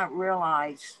do not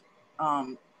realize,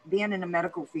 being in the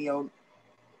medical field,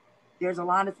 there's a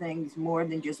lot of things more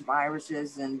than just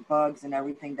viruses and bugs and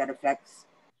everything that affects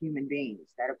human beings,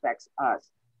 that affects us.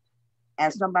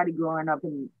 As somebody growing up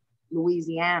in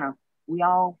Louisiana, we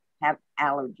all have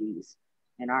allergies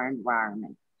in our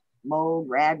environment. Mold,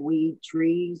 ragweed,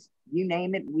 trees, you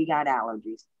name it, we got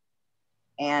allergies.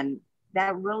 And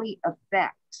that really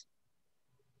affects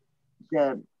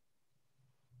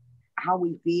how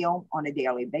we feel on a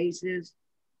daily basis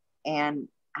and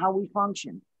how we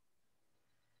function.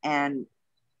 And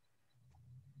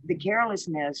the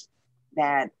carelessness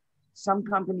that some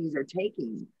companies are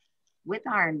taking with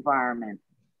our environment,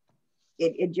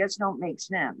 it just don't make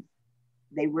sense.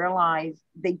 They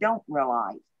don't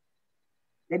realize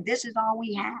that this is all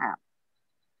we have.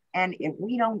 And if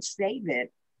we don't save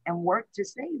it and work to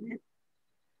save it,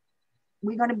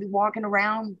 we're going to be walking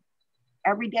around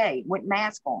every day with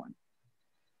masks on.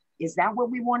 Is that what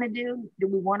we want to do? Do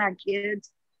we want our kids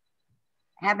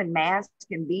having masks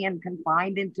and being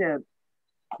confined into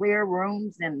clear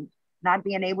rooms and not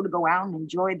being able to go out and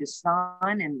enjoy the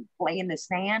sun and play in the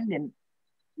sand? And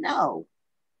no,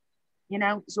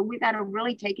 so we got to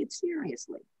really take it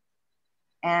seriously.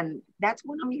 And that's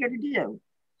what I'm here to do,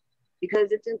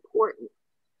 because it's important.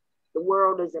 The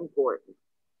world is important.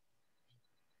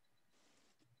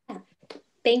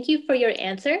 Thank you for your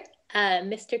answer.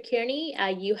 Mr. Kearney,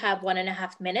 you have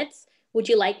 1.5 minutes. Would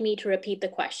you like me to repeat the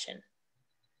question?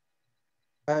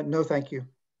 No, thank you.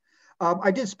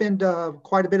 I did spend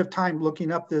quite a bit of time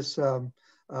looking up this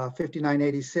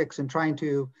 5986 and trying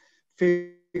to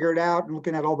figure it out and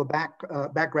looking at all the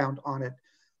background on it.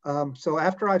 So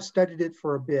after I've studied it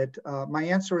for a bit, my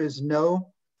answer is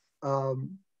no,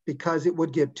 because it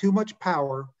would give too much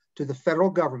power to the federal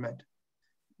government.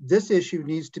 This issue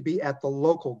needs to be at the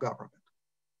local government.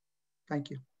 Thank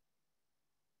you.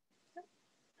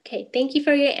 Okay, thank you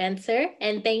for your answer.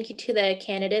 And thank you to the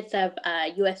candidates of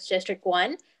U.S. District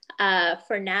 1.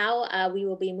 For now, we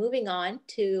will be moving on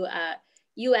to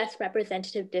U.S.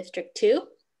 Representative District 2.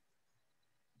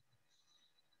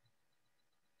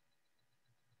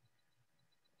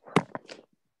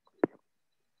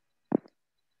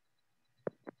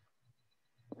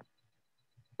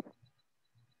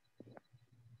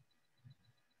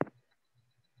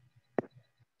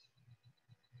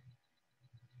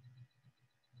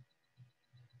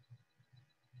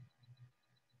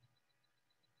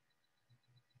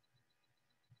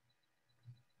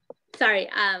 Sorry,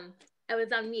 I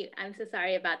was on mute. I'm so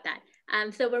sorry about that.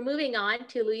 So we're moving on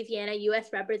to Louisiana U.S.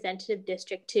 Representative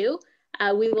District 2.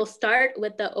 We will start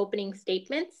with the opening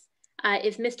statements.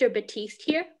 Is Mr. Batiste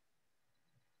here?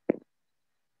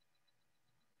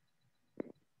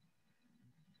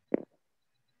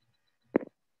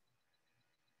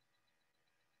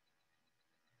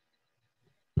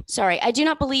 Sorry, I do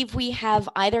not believe we have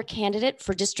either candidate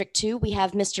for District 2. We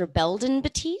have Mr. Belden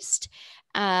Batiste,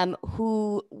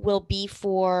 who will be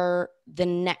for the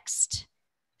next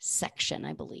section,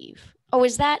 I believe. Oh,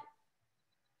 is that?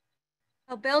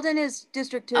 Oh, Belden is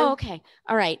District 2. Oh, okay.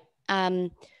 All right.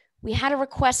 We had a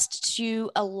request to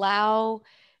allow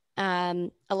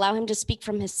him to speak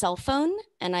from his cell phone,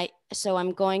 and so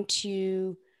I'm going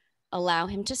to allow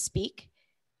him to speak.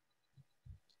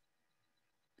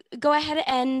 Go ahead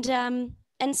and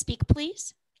speak,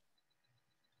 please.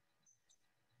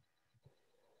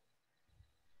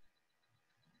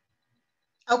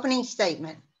 Opening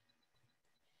statement.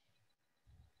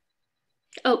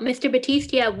 Oh, Mr.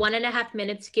 Batiste, you have 1.5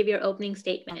 minutes to give your opening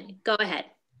statement. Go ahead.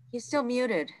 He's still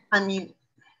muted. Unmute.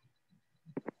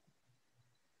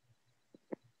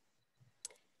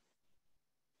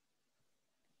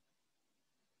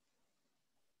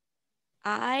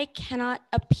 I cannot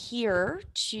appear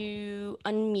to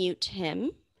unmute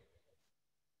him.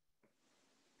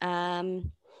 Try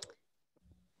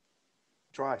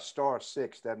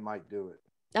 *6, that might do it.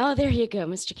 Oh, there you go,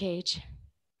 Mr. Cage.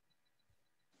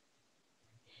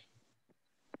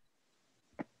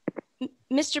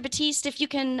 Mr. Batiste, if you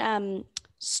can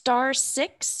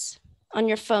 *6 on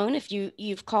your phone, if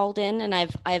you've called in and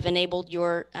I've enabled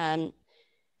your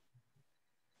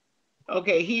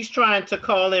Okay, he's trying to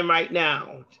call in right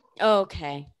now.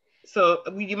 Okay. So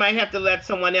you might have to let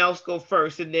someone else go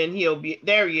first, and then he'll be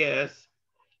there. He is.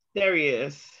 There he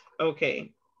is.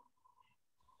 Okay.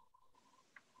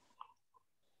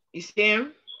 You see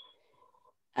him?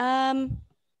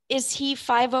 Is he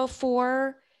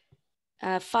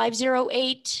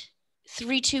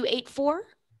 504-508-3284?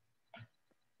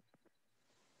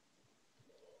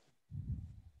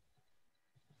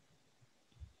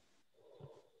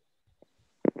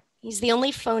 He's the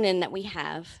only phone in that we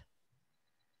have.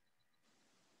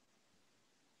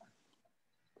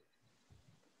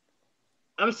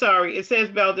 I'm sorry, it says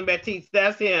Belden Batiste.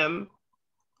 That's him.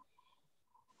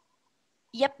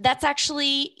 Yep, that's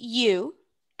actually you.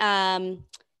 I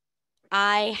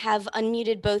have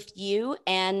unmuted both you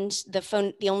and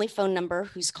the only phone number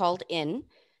who's called in.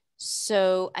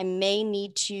 So I may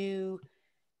need to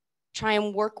try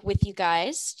and work with you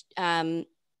guys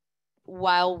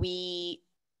while we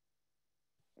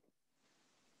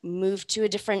move to a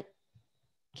different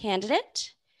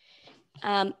candidate.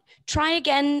 Try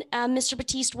again, Mr.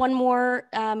 Batiste, one more,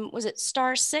 was it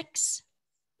 *6?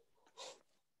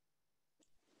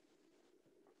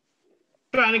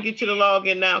 Trying to get you to log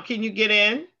in now. Can you get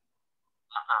in?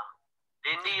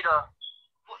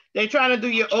 They're trying to do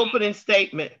your opening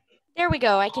statement. There we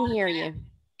go, I can hear you.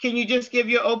 Can you just give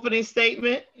your opening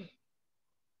statement?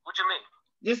 What you mean?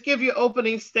 Just give your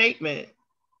opening statement.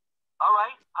 All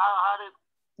right, how did...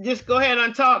 Just go ahead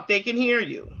and talk, they can hear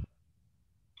you.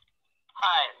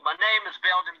 Hi, my name is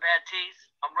Belden Batiste.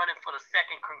 I'm running for the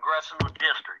 2nd Congressional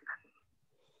District.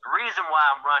 The reason why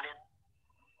I'm running,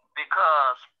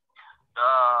 because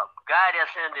the guy that's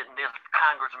in this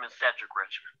Congressman Cedric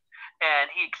Richmond,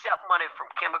 and he accepts money from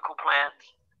chemical plants,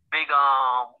 big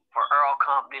for oil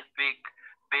companies, big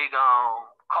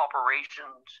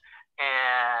corporations,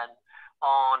 and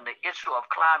on the issue of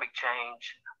climate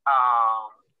change,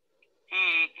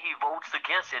 he votes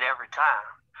against it every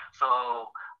time.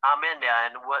 So I'm in there,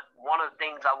 and one of the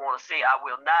things I want to say, I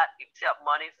will not accept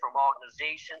money from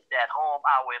organizations that harm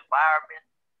our environment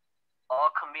or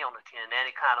community in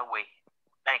any kind of way.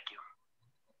 Thank you.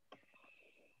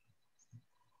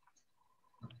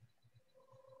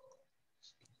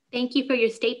 Thank you for your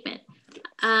statement.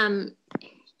 I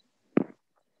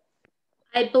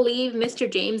believe Mr.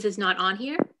 James is not on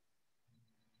here.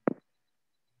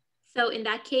 So in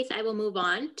that case, I will move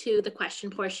on to the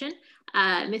question portion.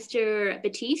 Mr.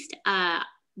 Batiste,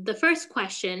 the first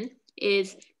question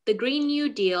is, the Green New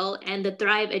Deal and the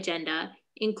Thrive Agenda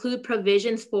include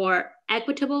provisions for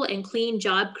equitable and clean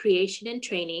job creation and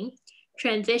training,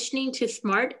 transitioning to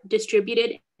smart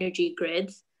distributed energy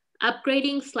grids,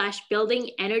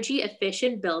 upgrading/building energy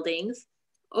efficient buildings,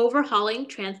 overhauling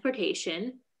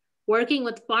transportation, working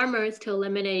with farmers to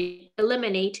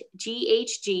eliminate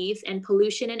GHGs and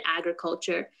pollution in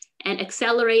agriculture, and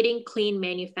accelerating clean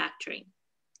manufacturing.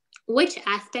 Which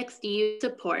aspects do you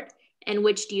support and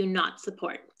which do you not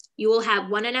support? You will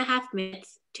have 1.5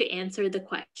 minutes to answer the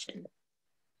question.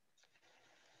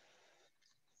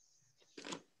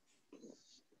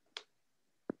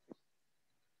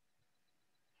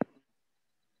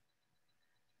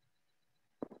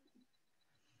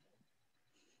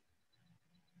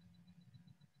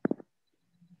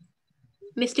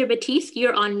 Mr. Batiste,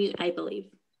 you're on mute, I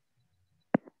believe.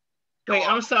 Wait,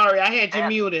 I'm sorry. I had you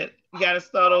muted. You got to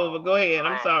start over. Go ahead.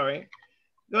 I'm sorry.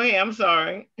 Go ahead. I'm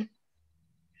sorry. The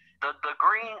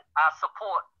green, I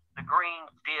support the Green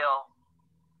Deal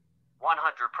 100%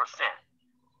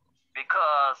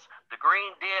 because the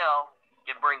Green Deal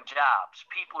can bring jobs.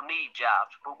 People need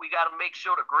jobs, but we got to make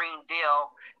sure the Green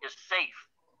Deal is safe.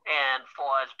 And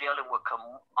far as dealing with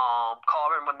carbon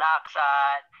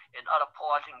monoxide and other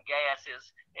poison gases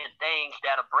and things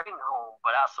that'll bring home,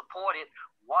 but I support it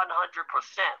 100%.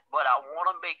 But I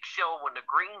want to make sure when the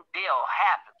Green Deal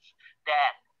happens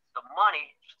that the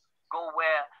money go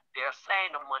where they're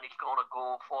saying the money's going to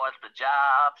go, for as the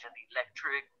jobs and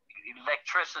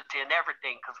electricity and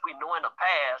everything, because we know in the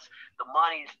past the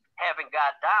monies haven't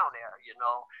got down there, you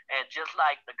know. And just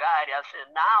like the guy that's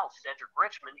in now, Cedric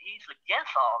Richmond, he's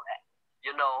against all that,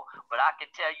 you know. But I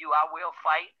can tell you I will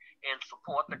fight and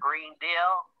support the Green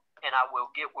Deal, and I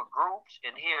will get with groups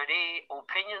and hear their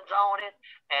opinions on it.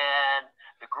 And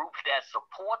the groups that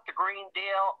support the Green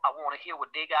Deal, I want to hear what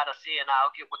they got to say, and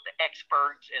I'll get with the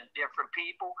experts and different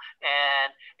people. And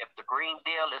if the Green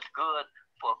Deal is good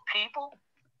for people,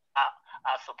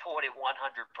 I support it 100%,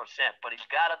 but it's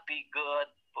got to be good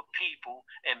for people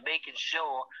and making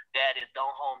sure that it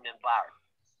don't harm the environment.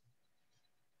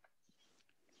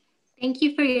 Thank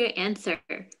you for your answer.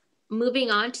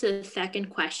 Moving on to the second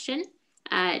question.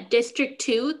 District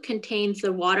 2 contains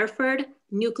the Waterford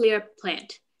nuclear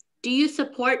plant. Do you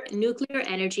support nuclear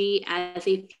energy as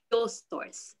a fuel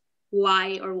source?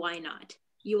 Why or why not?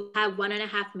 You will have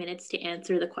 1.5 minutes to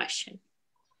answer the question.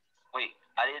 Wait,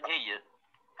 I didn't hear you.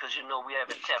 Because you know we have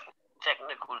a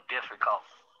technical difficulty.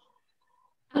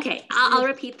 Okay, I'll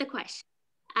repeat the question.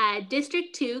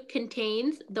 District 2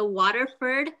 contains the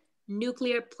Waterford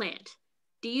nuclear plant.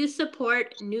 Do you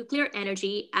support nuclear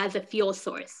energy as a fuel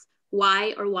source?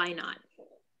 Why or why not?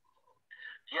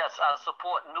 Yes, I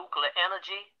support nuclear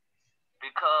energy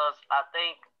because I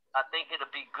think it'll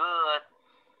be good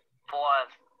for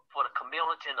the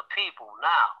community and the people.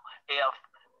 Now, if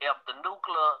the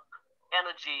nuclear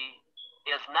energy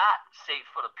is not safe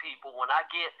for the people,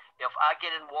 if I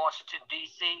get in Washington,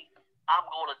 D.C., I'm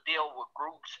going to deal with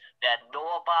groups that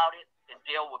know about it and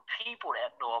deal with people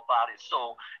that know about it.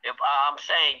 So if I'm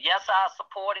saying, yes, I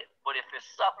support it, but if it's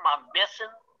something I'm missing,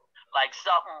 like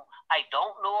something I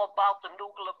don't know about the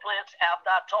nuclear plants after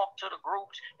I talk to the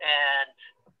groups and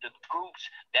the groups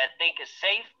that think it's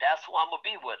safe, that's who I'm going to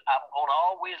be with. I'm going to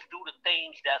always do the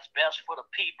things that's best for the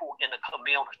people in the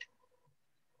community.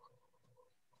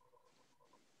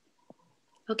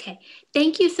 Okay,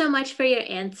 thank you so much for your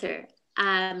answer.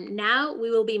 Now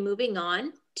we will be moving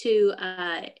on to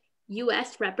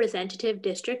U.S. Representative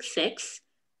District 6.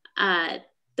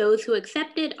 Those who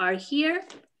accepted are here.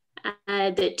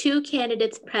 The two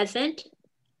candidates present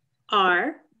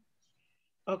are...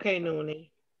 Okay,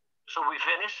 Noonie. So we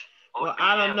finished? Well,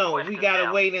 I don't know. We got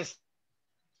to wait and...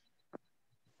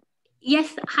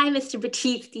 Yes, hi, Mr.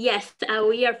 Batiste. Yes,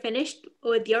 we are finished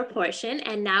with your portion,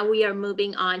 and now we are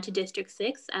moving on to District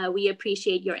 6. We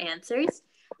appreciate your answers.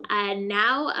 And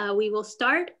now we will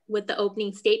start with the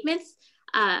opening statements.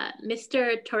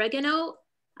 Mr. Torregano,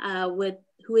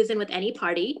 who isn't with any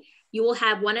party, you will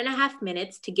have 1.5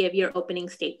 minutes to give your opening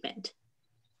statement.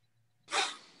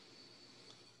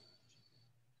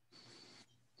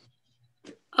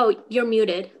 Oh, you're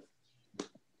muted.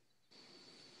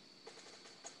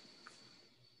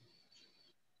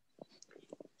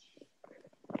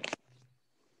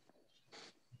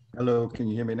 Hello, can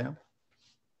you hear me now?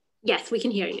 Yes, we can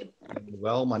hear you.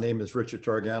 Well, my name is Richard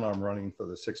Torregano. I'm running for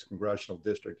the 6th Congressional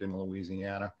District in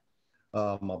Louisiana.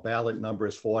 My ballot number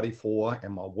is 44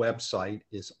 and my website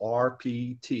is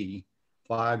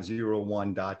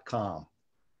rpt501.com.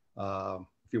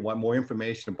 If you want more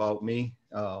information about me,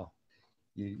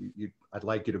 I'd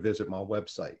like you to visit my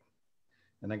website.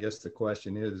 And I guess the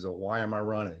question is, why am I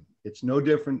running? It's no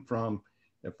different from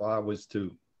if I was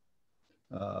to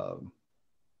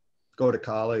go to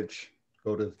college,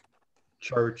 go to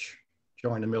church,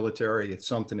 join the military. It's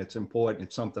something that's important.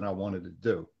 It's something I wanted to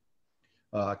do.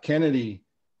 Kennedy,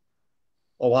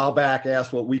 a while back,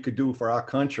 asked what we could do for our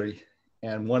country.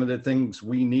 And one of the things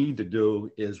we need to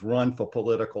do is run for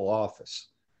political office.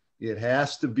 It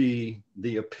has to be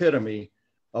the epitome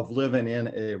of living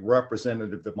in a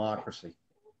representative democracy,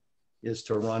 is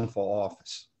to run for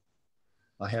office.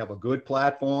 I have a good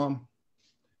platform.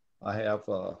 I have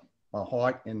my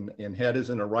heart and head is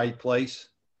in the right place.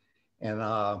 And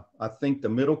I think the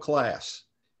middle class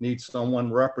needs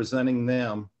someone representing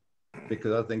them,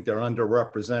 because I think they're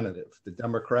underrepresented. The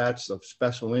Democrats of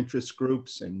special interest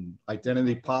groups and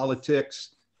identity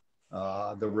politics.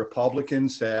 The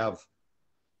Republicans have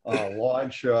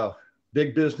large,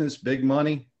 big business, big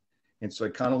money. And so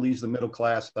it kind of leaves the middle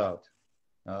class out.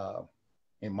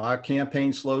 And my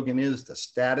campaign slogan is, the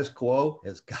status quo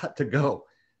has got to go.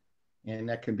 And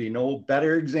that can be no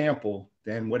better example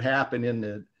than what happened in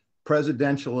the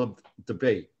presidential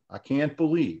debate. I can't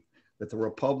believe that the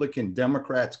Republican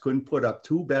Democrats couldn't put up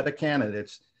two better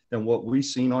candidates than what we've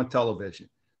seen on television.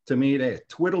 To me, they're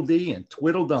Tweedledee and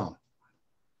Tweedledum.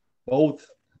 Both,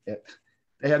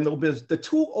 they have no business. The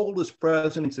two oldest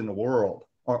presidents in the world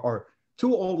are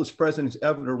two oldest presidents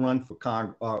ever to run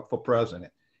for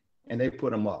president, and they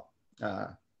put them up.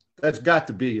 That's got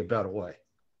to be a better way.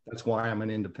 That's why I'm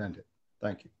an independent.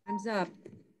 Thank you. Thumbs up.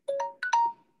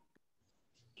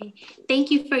 Okay. Thank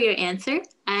you for your answer.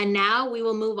 And now we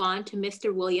will move on to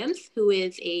Mr. Williams, who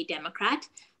is a Democrat.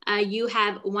 You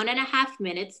have 1.5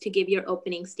 minutes to give your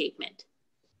opening statement.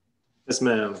 Yes,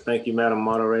 ma'am. Thank you, Madam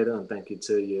Moderator, and thank you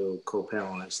to your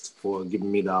co-panelists for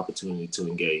giving me the opportunity to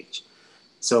engage.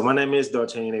 So my name is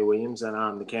D'Artagnan A. Williams, and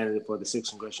I'm the candidate for the 6th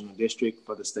Congressional District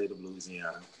for the state of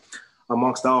Louisiana.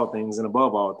 Amongst all things and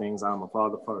above all things, I'm a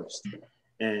father first,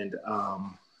 and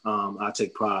I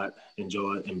take pride and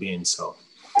joy in being so.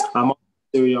 I'm a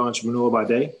serial entrepreneur by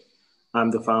day.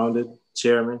 I'm the founder,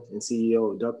 chairman, and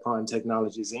CEO of Duck Pond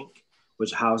Technologies, Inc.,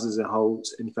 which houses and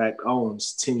holds, in fact,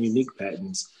 owns 10 unique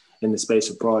patents in the space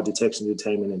of fraud detection,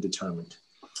 detainment, and deterrent.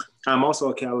 I'm also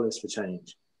a catalyst for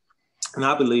change. And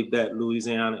I believe that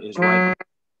Louisiana is ripe.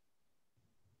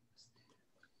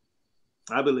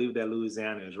 I believe that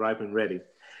Louisiana is ripe and ready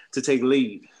to take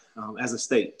lead as a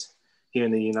state here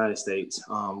in the United States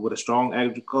with a strong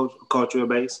agricultural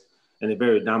base and a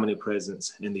very dominant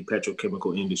presence in the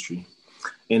petrochemical industry.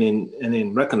 And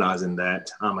in recognizing that,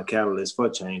 I'm a catalyst for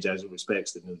change as it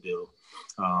respects the New Deal,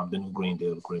 the New Green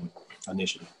Deal Agreement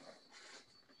initiative.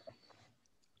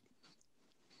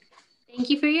 Thank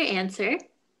you for your answer.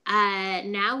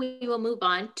 Now we will move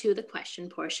on to the question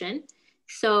portion.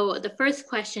 So the first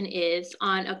question is,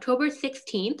 on October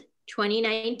 16th,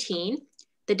 2019,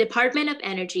 the Department of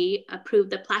Energy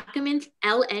approved the Plaquemines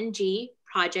LNG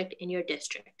project in your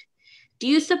district. Do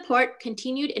you support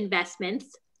continued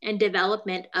investments and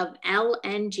development of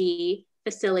LNG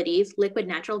facilities, liquid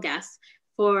natural gas,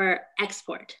 for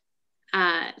export?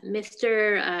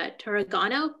 Mr.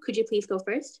 Torregano, could you please go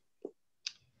first?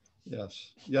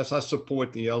 Yes, I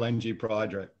support the LNG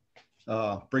project.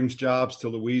 Brings jobs to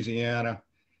Louisiana.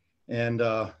 And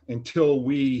until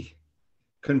we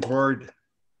convert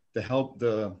to help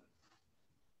the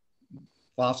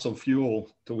fossil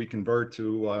fuel, till we convert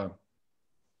to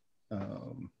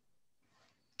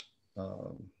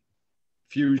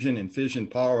fusion and fission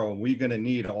power, we're going to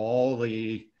need all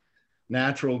the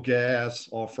natural gas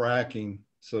or fracking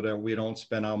so that we don't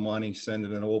spend our money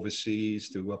sending it overseas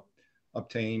to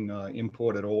obtain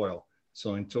imported oil.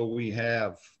 So until we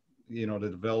have, the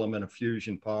development of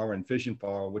fusion power and fission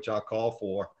power, which I call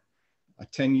for, a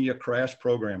 10-year crash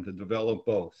program to develop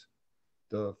both.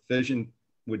 The fission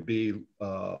would be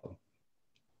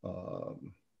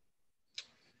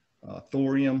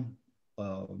thorium,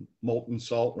 molten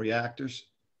salt reactors,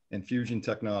 and fusion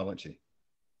technology,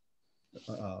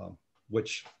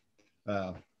 which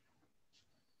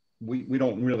we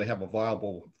don't really have a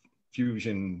viable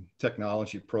fusion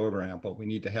technology program, but we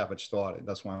need to have it started.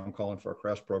 That's why I'm calling for a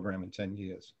crash program in 10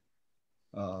 years.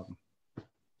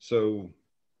 So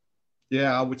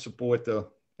yeah, I would support the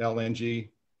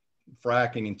LNG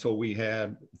fracking until we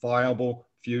had viable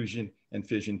fusion and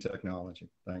fission technology.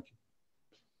 Thank you.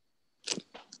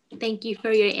 Thank you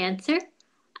for your answer.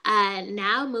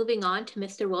 Now moving on to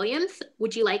Mr. Williams.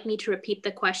 Would you like me to repeat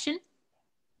the question?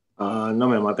 No,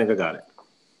 ma'am, I think I got it.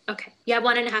 Okay, you have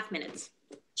 1.5 minutes.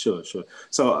 Sure.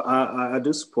 So I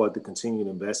do support the continued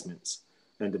investments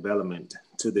and development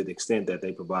to the extent that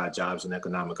they provide jobs and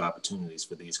economic opportunities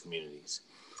for these communities.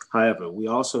 However, we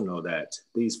also know that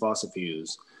these fossil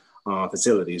fuels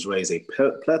facilities raise a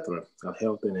plethora of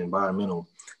health and environmental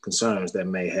concerns that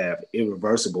may have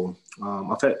irreversible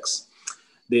effects.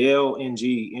 The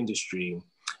LNG industry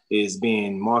is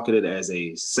being marketed as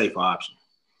a safer option,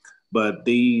 but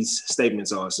these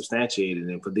statements are substantiated,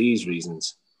 and for these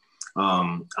reasons,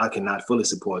 I cannot fully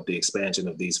support the expansion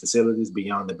of these facilities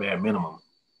beyond the bare minimum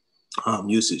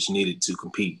usage needed to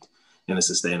compete in a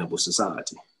sustainable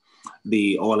society.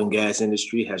 The oil and gas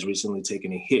industry has recently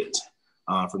taken a hit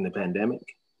from the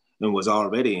pandemic and was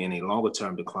already in a longer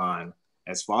term decline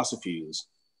as fossil fuels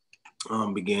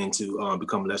began to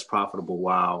become less profitable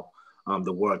while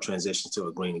the world transitions to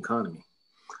a green economy.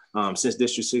 Since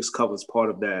District 6 covers part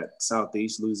of that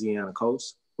Southeast Louisiana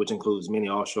coast, which includes many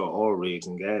offshore oil rigs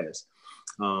and gas,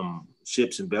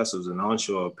 ships and vessels, and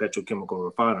onshore petrochemical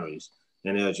refineries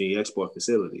and LNG export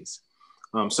facilities.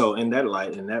 So in that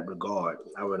light, in that regard,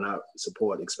 I would not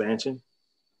support expansion,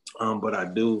 but I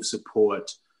do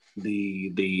support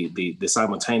the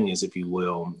simultaneous, if you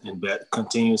will,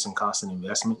 continuous and constant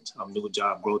investment of new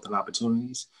job growth and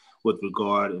opportunities with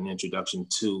regard and introduction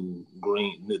to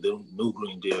the new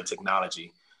Green Deal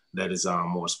technology that is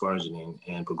more spurgeoning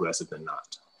and progressive than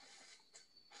not.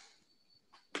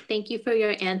 Thank you for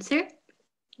your answer.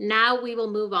 Now we will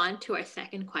move on to our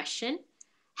second question.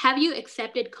 Have you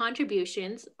accepted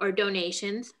contributions or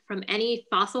donations from any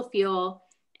fossil fuel,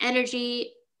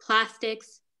 energy,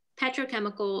 plastics,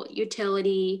 petrochemical,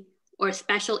 utility, or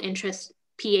special interest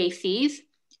PACs?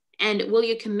 And will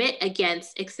you commit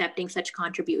against accepting such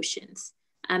contributions?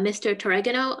 Mr.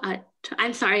 Torregano,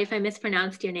 I'm sorry if I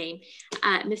mispronounced your name.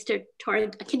 Mr.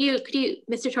 Torregano,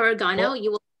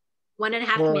 you will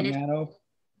 1.5 minutes.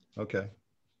 Okay.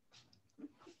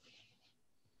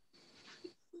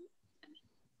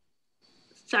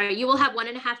 Sorry, you will have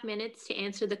 1.5 minutes to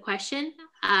answer the question.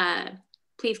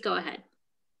 Please go ahead.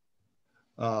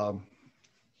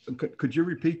 Could you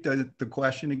repeat the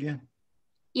question again?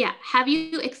 Yeah, have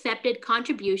you accepted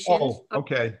contributions? Oh,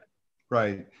 okay,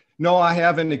 right. No, I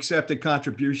haven't accepted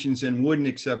contributions and wouldn't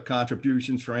accept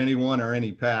contributions for anyone or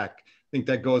any PAC. I think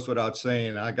that goes without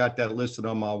saying. I got that listed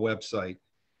on my website.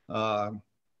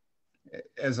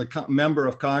 As a member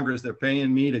of Congress, they're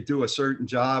paying me to do a certain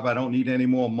job. I don't need any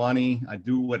more money. I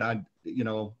do what I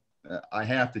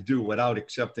have to do without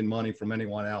accepting money from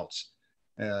anyone else.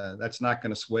 That's not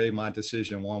going to sway my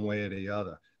decision one way or the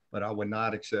other, but I would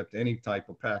not accept any type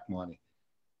of PAC money.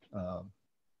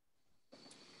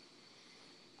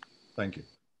 Thank you.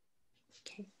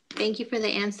 Okay, thank you for the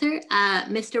answer.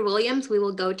 Mr. Williams, we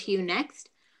will go to you next.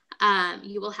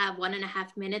 You will have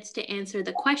 1.5 minutes to answer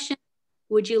the question.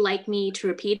 Would you like me to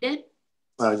repeat it?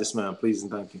 Yes, ma'am, please and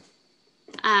thank you.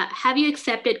 Have you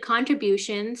accepted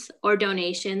contributions or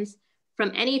donations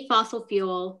from any fossil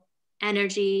fuel,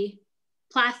 energy,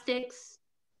 plastics,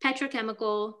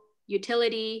 petrochemical,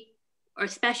 utility, or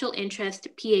special interest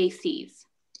PACs?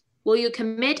 Will you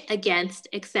commit against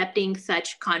accepting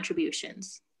such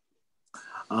contributions?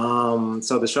 So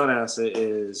the short answer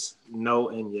is no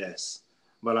and yes.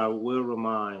 But I will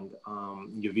remind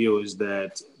your viewers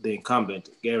that the incumbent,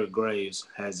 Gary Graves,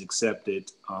 has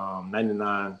accepted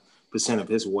 99% of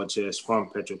his war chest from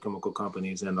petrochemical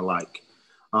companies and the like.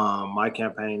 My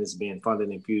campaign is being funded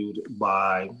and fueled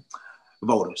by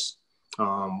voters,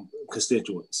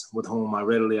 constituents with whom I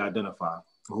readily identify,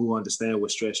 who understand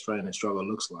what stress, strain, and struggle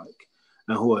looks like,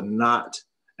 and who are not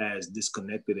as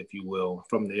disconnected, if you will,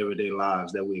 from the everyday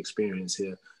lives that we experience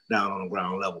here down on the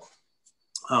ground level.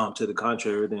 To the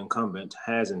contrary, the incumbent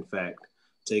has, in fact,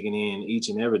 taken in each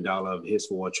and every dollar of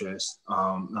his war chest,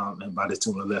 and by the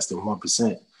tune of less than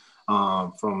 1%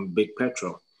 from Big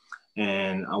Petro.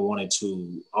 And I wanted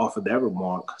to offer that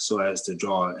remark so as to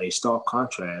draw a stark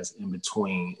contrast in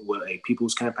between what a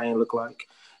people's campaign look like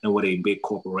and what a big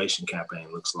corporation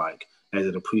campaign looks like, as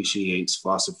it appreciates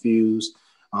fossil fuels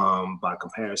by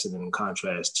comparison and in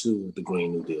contrast to the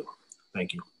Green New Deal.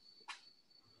 Thank you.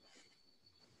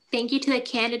 Thank you to the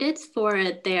candidates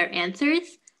for their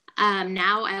answers.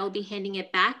 Now I will be handing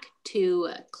it back to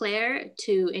Claire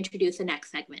to introduce the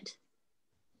next segment.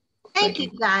 Thank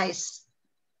you, guys.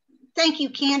 Thank you,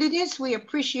 candidates. We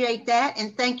appreciate that.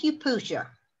 And thank you, Pooja.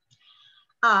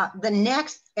 The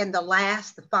next and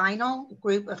the final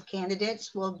group of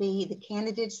candidates will be the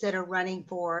candidates that are running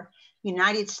for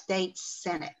United States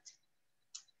Senate.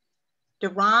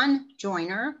 Deron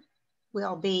Joyner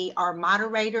will be our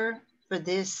moderator for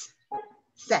this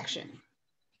section.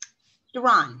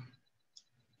 Deron.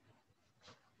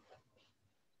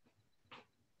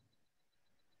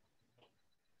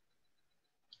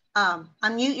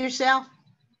 Unmute yourself.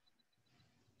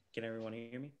 Can everyone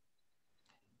hear me?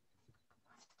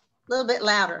 A little bit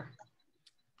louder.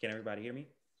 Can everybody hear me?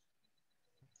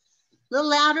 A little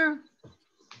louder.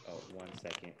 Oh, 1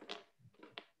 second.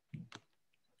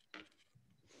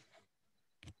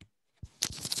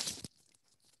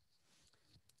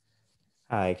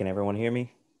 Hi, can everyone hear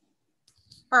me?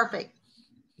 Perfect.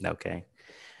 Okay.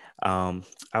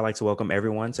 I'd like to welcome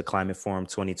everyone to Climate Forum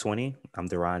 2020. I'm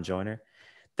Deron Joyner.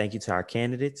 Thank you to our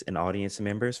candidates and audience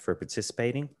members for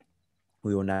participating.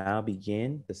 We will now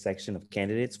begin the section of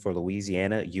candidates for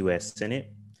Louisiana U.S.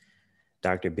 Senate.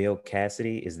 Dr. Bill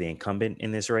Cassidy is the incumbent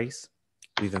in this race.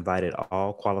 We've invited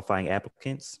all qualifying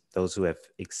applicants. Those who have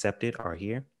accepted are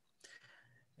here.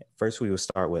 First, we will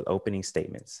start with opening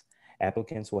statements.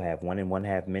 Applicants will have 1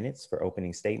 1/2 minutes for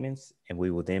opening statements, and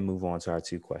we will then move on to our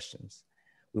 2 questions.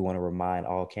 We want to remind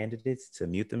all candidates to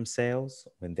mute themselves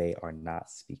when they are not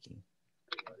speaking.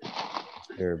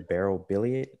 Mr. Beryl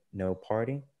Billiot, no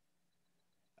party.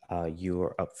 You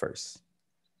are up first.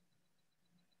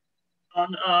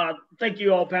 Thank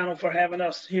you all, panel, for having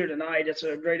us here tonight. It's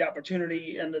a great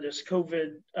opportunity under this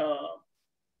COVID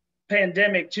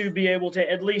pandemic to be able to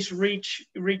at least reach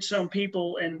some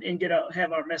people and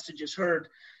have our messages heard.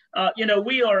 You know,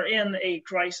 we are in a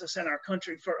crisis in our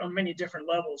country on many different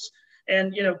levels.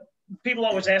 And, you know, people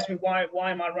always ask me, why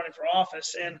am I running for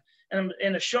office? And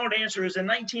the short answer is in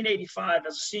 1985,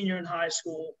 as a senior in high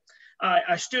school,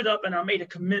 I stood up and I made a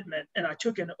commitment and I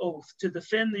took an oath to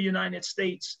defend the United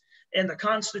States and the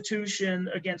Constitution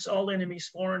against all enemies,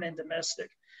 foreign and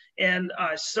domestic. And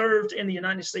I served in the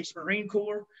United States Marine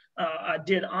Corps. I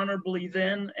did honorably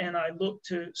then, and I look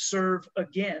to serve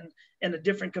again in a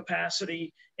different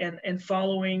capacity and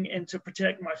following and to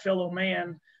protect my fellow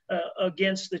man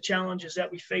against the challenges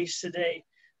that we face today.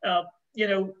 You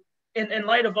know, in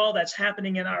light of all that's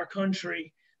happening in our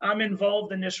country, I'm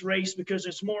involved in this race because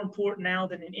it's more important now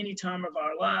than in any time of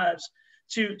our lives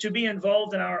to be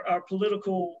involved in our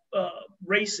political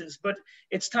races. But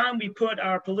it's time we put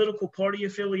our political party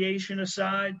affiliation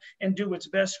aside and do what's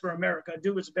best for America,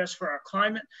 do what's best for our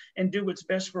climate, and do what's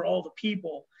best for all the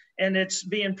people. And it's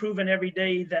being proven every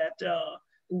day that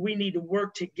we need to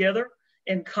work together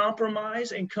and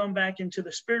compromise and come back into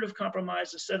the spirit of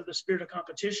compromise instead of the spirit of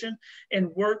competition,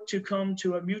 and work to come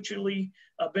to a mutually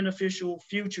beneficial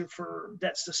future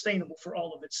that's sustainable for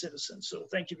all of its citizens. So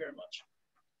thank you very much.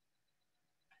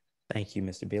 Thank you,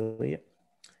 Mr. Billiot.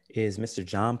 Is Mr.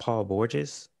 John Paul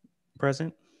Borges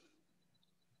present?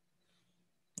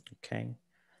 Okay.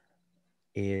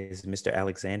 Is Mr.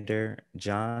 Alexander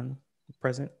John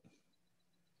present?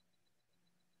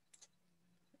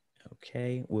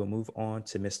 Okay, we'll move on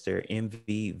to Mr.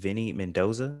 MV Vinny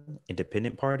Mendoza,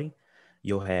 Independent Party.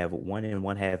 You'll have 1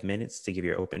 1/2 minutes to give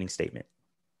your opening statement.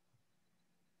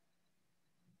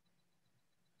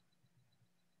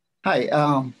 Hi,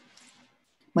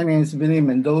 my name is Vinny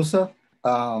Mendoza.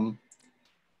 In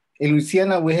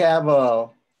Louisiana, we have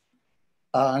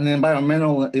an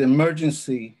environmental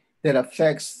emergency that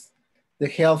affects the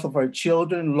health of our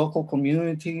children, local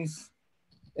communities,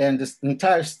 and the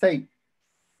entire state.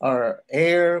 Our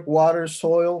air, water,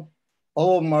 soil,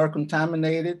 all of them are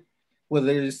contaminated,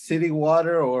 whether it's city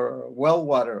water or well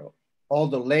water. All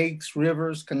the lakes,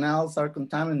 rivers, canals are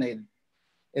contaminated.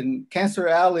 And Cancer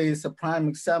Alley is a prime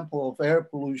example of air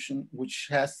pollution, which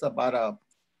has about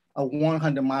a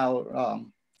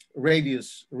 100-mile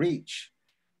radius reach.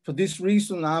 For this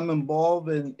reason, I'm involved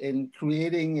in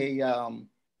creating a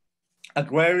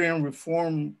agrarian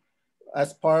reform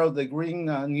as part of the Green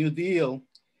New Deal.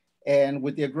 And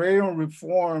with the agrarian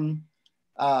reform,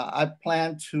 I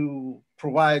plan to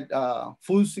provide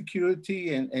food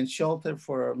security and shelter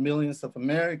for millions of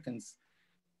Americans,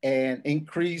 and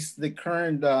increase the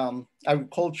current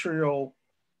agricultural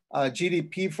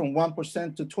GDP from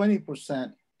 1% to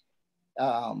 20%,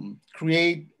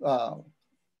 create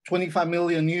 25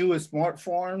 million new smart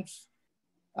farms,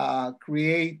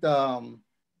 create a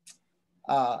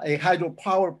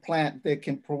hydropower plant that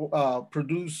can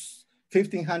produce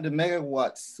 1,500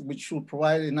 megawatts, which will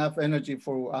provide enough energy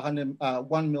for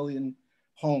 1 million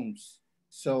homes.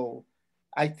 So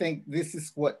I think this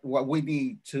is what we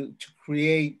need to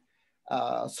create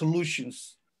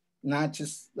solutions, not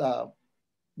just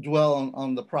dwell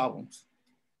on the problems.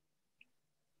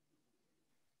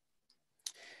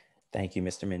 Thank you,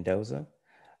 Mr. Mendoza.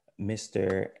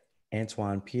 Mr.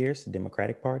 Antoine Pierce,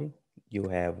 Democratic Party, you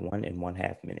have 1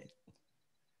 1/2 minutes.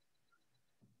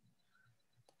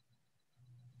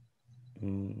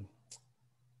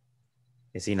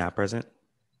 Is he not present?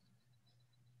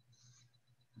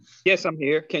 Yes, I'm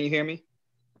here. Can you hear me?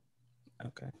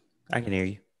 Okay, I can hear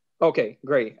you. Okay,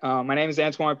 great. My name is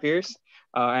Antoine Pierce.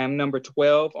 I am number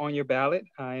 12 on your ballot.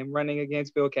 I am running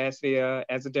against Bill Cassidy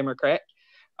as a Democrat.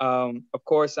 Of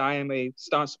course, I am a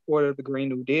staunch supporter of the Green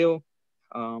New Deal,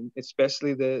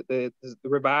 especially the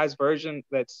revised version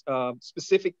that's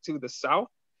specific to the South.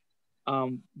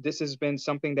 This has been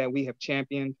something that we have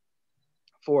championed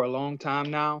for a long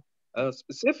time now,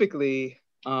 specifically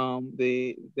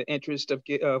the interest of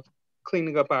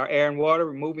cleaning up our air and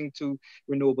water, moving to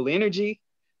renewable energy,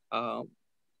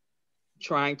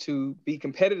 trying to be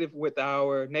competitive with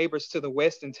our neighbors to the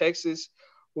west in Texas,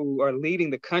 who are leading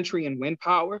the country in wind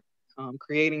power,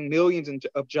 creating millions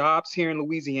of jobs here in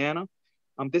Louisiana.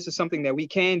 This is something that we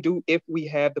can do if we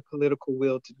have the political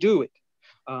will to do it.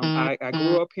 I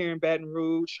grew up here in Baton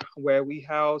Rouge, where we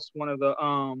house one of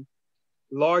the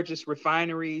largest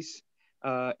refineries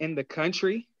in the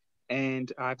country, and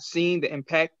I've seen the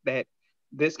impact that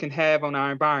this can have on our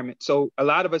environment. So a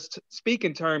lot of us speak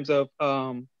in terms of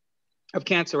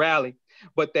Cancer Alley,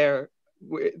 but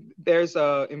there's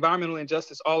environmental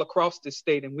injustice all across the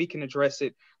state, and we can address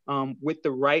it with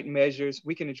the right measures.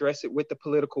 We can address it with the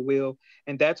political will,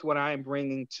 and that's what I am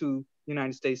bringing to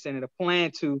United States Senate, a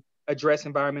plan to address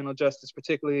environmental justice,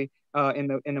 particularly in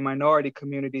the minority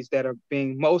communities that are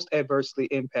being most adversely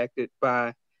impacted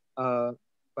by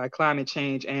climate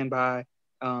change and by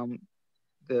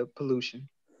the pollution.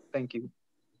 Thank you.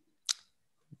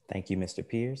 Thank you, Mr.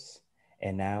 Pierce.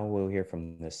 And now we'll hear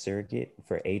from the surrogate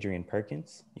for Adrian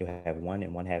Perkins. You'll have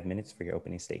 1.5 minutes for your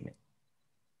opening statement.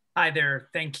 Hi there,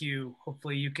 thank you.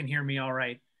 Hopefully you can hear me all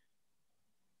right.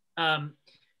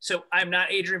 So I'm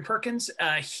not Adrian Perkins.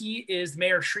 He is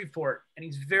Mayor of Shreveport, and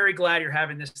he's very glad you're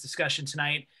having this discussion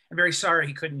tonight. I'm very sorry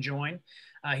he couldn't join.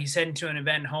 He's heading to an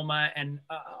event in Homa, and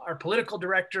our political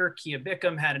director, Kia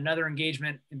Bickham, had another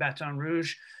engagement in Baton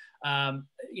Rouge.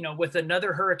 With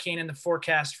another hurricane in the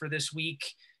forecast for this week,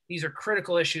 these are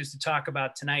critical issues to talk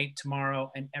about tonight,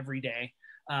 tomorrow, and every day.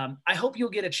 I hope you'll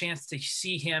get a chance to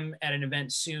see him at an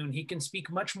event soon. He can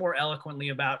speak much more eloquently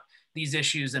about these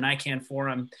issues than I can for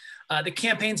him. The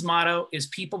campaign's motto is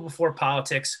people before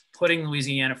politics, putting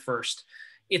Louisiana first.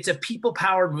 It's a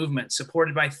people-powered movement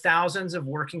supported by thousands of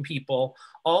working people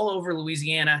all over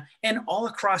Louisiana and all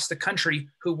across the country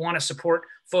who want to support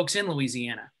folks in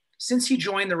Louisiana. Since he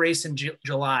joined the race in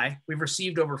July, we've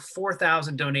received over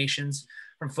 4,000 donations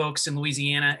from folks in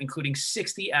Louisiana, including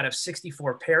 60 out of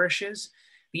 64 parishes.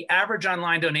 The average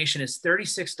online donation is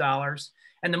 $36,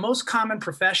 and the most common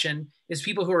profession is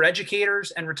people who are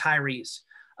educators and retirees.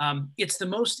 It's the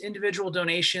most individual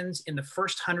donations in the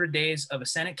first 100 days of a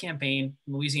Senate campaign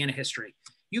in Louisiana history.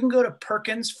 You can go to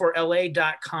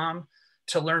perkinsforla.com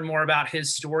to learn more about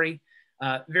his story.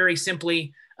 Very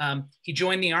simply, he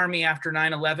joined the Army after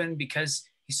 9/11 because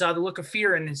he saw the look of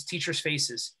fear in his teachers'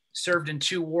 faces, served in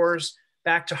 2 wars,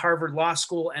 back to Harvard Law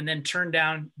School, and then turned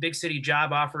down big city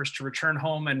job offers to return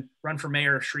home and run for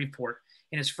mayor of Shreveport.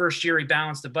 In his first year, he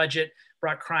balanced the budget,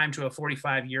 brought crime to a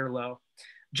 45-year low.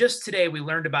 Just today, we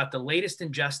learned about the latest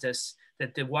injustice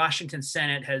that the Washington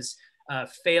Senate has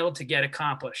failed to get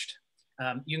accomplished.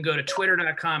 You can go to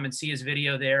twitter.com and see his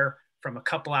video there from a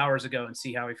couple hours ago and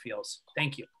see how he feels.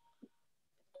 Thank you.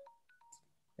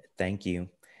 Thank you.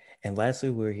 And lastly,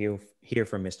 we'll hear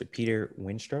from Mr. Peter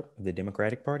Winstrup of the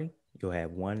Democratic Party. You'll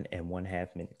have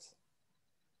 1.5 minutes.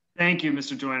 Thank you,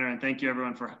 Mr. Joyner, and thank you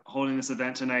everyone for holding this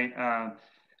event tonight.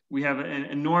 We have an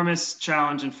enormous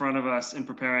challenge in front of us in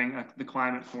preparing the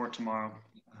climate for tomorrow.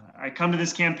 I come to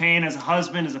this campaign as a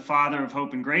husband, as a father of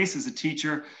hope and grace, as a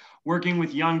teacher, working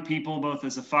with young people, both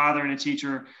as a father and a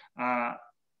teacher.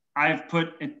 I've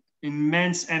put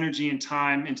immense energy and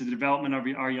time into the development of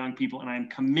our young people, and I'm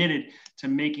committed to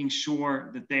making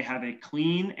sure that they have a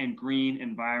clean and green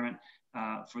environment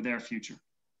for their future.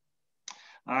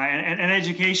 And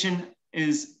education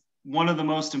is one of the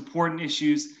most important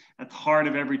issues at the heart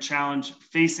of every challenge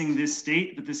facing this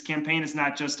state, but this campaign is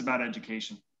not just about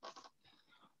education.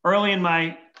 Early in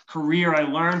my career, I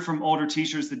learned from older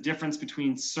teachers the difference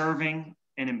between serving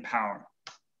and empowering.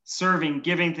 Serving,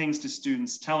 giving things to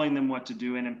students, telling them what to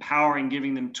do, and empowering,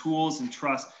 giving them tools and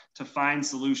trust to find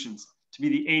solutions, to be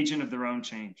the agent of their own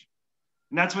change.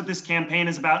 And that's what this campaign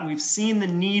is about, and we've seen the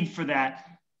need for that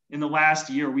in the last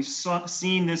year. We've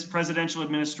seen this presidential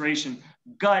administration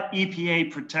gut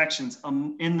EPA protections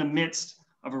in the midst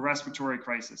of a respiratory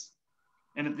crisis.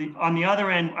 And on the other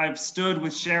end, I've stood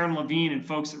with Sharon Levine and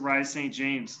folks at Rise St.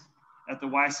 James at the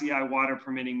YCI water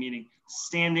permitting meeting,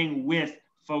 standing with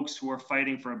folks who are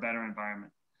fighting for a better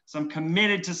environment. So I'm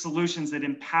committed to solutions that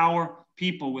empower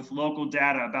people with local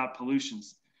data about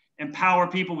pollutions, empower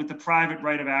people with the private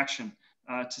right of action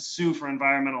to sue for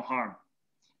environmental harm,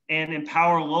 and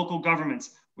empower local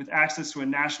governments with access to a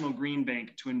national green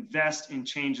bank to invest in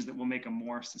changes that will make a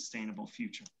more sustainable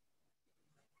future.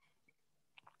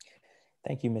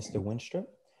 Thank you, Mr. Winstrup.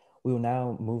 We will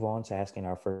now move on to asking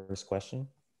our first question.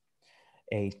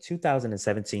 A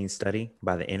 2017 study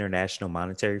by the International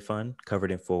Monetary Fund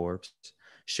covered in Forbes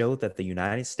showed that the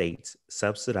United States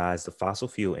subsidized the fossil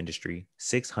fuel industry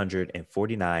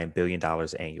 $649 billion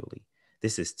annually.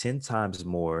 This is 10 times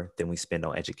more than we spend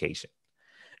on education.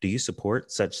 Do you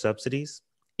support such subsidies?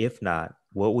 If not,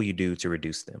 what will you do to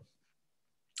reduce them?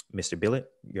 Mr. Billett,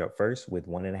 you're up first with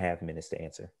 1.5 minutes to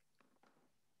answer.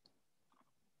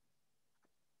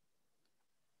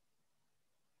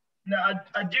 No,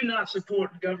 I do not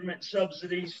support government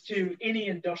subsidies to any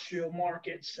industrial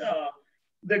markets.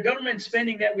 The government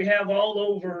spending that we have all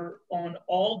over on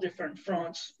all different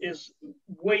fronts is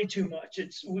way too much.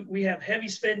 We have heavy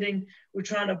spending. We're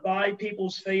trying to buy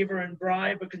people's favor and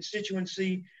bribe a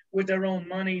constituency with their own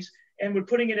monies, and we're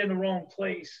putting it in the wrong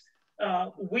place.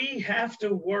 We have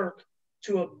to work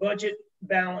to a budget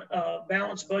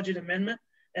balanced budget amendment,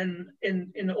 and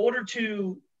in order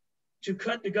to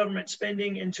cut the government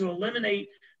spending and to eliminate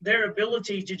their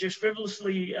ability to just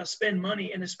frivolously spend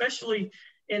money, and especially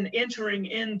in entering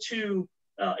into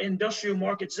industrial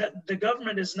markets, that the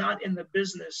government is not in the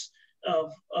business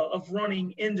of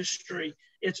running industry.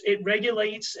 It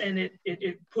regulates and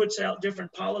it puts out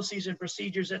different policies and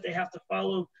procedures that they have to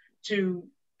follow to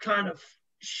kind of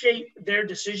shape their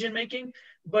decision making.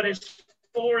 But as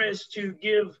far as to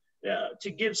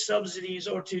give subsidies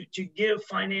or to give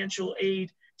financial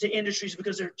aid to industries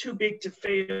because they're too big to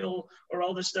fail or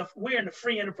all this stuff. We're in a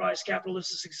free enterprise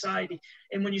capitalist society.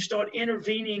 And when you start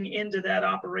intervening into that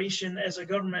operation as a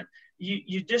government,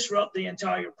 you disrupt the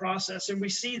entire process. And we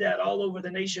see that all over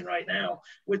the nation right now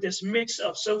with this mix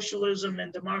of socialism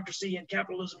and democracy and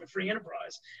capitalism and free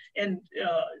enterprise. And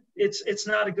it's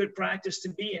not a good practice to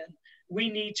be in. We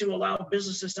need to allow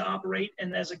businesses to operate.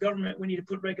 And as a government, we need to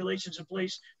put regulations in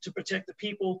place to protect the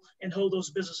people and hold those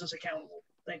businesses accountable.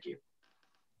 Thank you.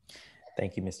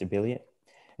 Thank you, Mr. Billiot.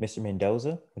 Mr.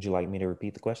 Mendoza, would you like me to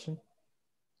repeat the question?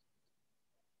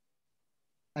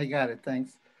 I got it,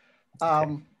 thanks.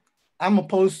 Okay. I'm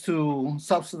opposed to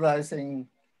subsidizing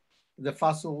the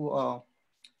fossil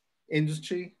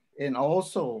industry and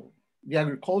also the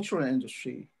agricultural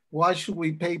industry. Why should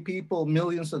we pay people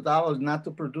millions of dollars not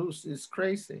to produce? It's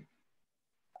crazy.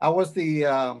 I was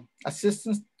the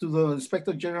assistant to the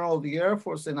Inspector General of the Air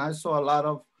Force, and I saw a lot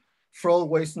of fraud,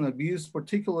 waste, and abuse,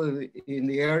 particularly in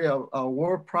the area of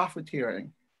war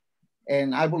profiteering.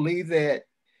 And I believe that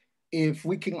if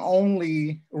we can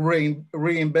only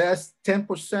reinvest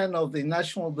 10% of the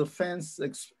national defense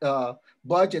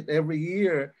budget every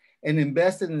year and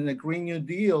invest it in the Green New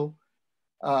Deal,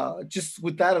 just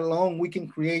with that alone, we can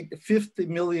create 50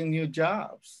 million new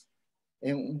jobs.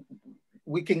 And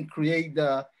we can create,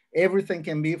 everything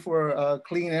can be for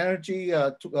clean energy,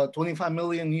 25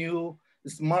 million new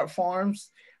smart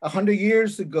farms. 100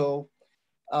 years ago,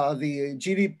 the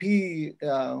GDP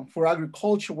for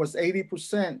agriculture was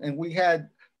 80%, and we had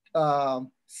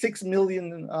 6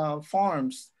 million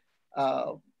farms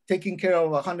taking care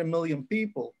of 100 million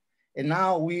people. And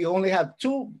now we only have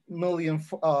 2 million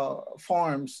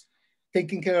farms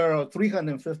taking care of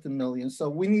 350 million. So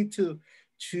we need to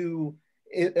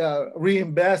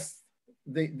reinvest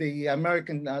the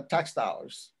American tax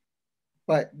dollars.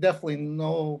 But definitely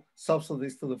no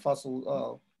subsidies to the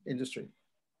fossil industry.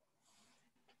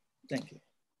 Thank you.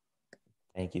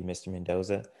 Thank you, Mr.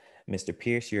 Mendoza. Mr.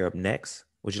 Pierce, you're up next.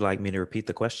 Would you like me to repeat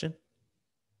the question?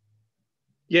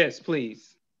 Yes,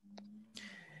 please.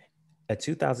 A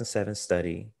 2007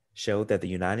 study showed that the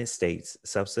United States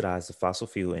subsidized the fossil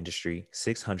fuel industry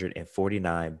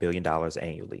 $649 billion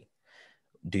annually.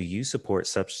 Do you support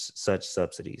such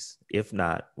subsidies? If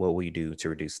not, what will you do to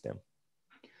reduce them?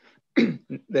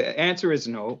 The answer is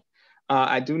no.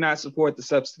 I do not support the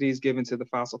subsidies given to the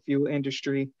fossil fuel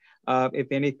industry.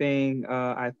 If anything,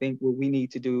 I think what we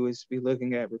need to do is be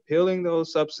looking at repealing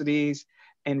those subsidies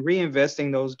and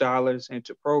reinvesting those dollars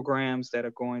into programs that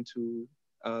are going to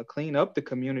clean up the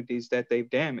communities that they've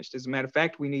damaged. As a matter of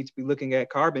fact, we need to be looking at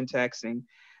carbon taxing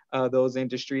those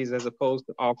industries as opposed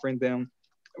to offering them,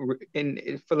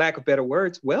 for lack of better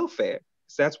words, welfare.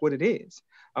 So that's what it is.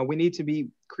 We need to be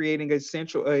creating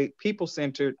a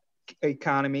people-centered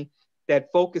economy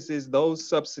that focuses those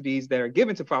subsidies that are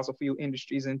given to fossil fuel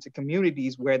industries into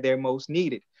communities where they're most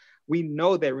needed. We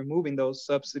know that removing those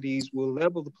subsidies will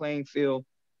level the playing field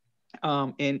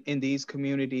in these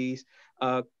communities,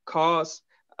 cause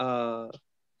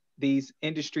these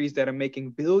industries that are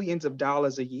making billions of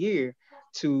dollars a year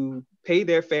to pay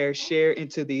their fair share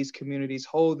into these communities,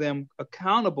 hold them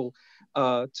accountable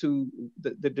to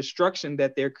the destruction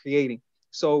that they're creating.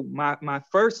 So my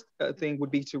first thing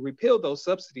would be to repeal those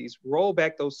subsidies, roll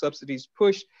back those subsidies,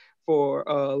 push for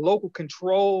local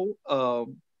control,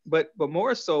 but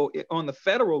more so on the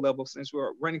federal level, since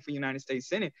we're running for United States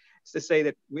Senate, is to say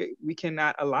that we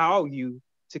cannot allow you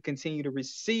to continue to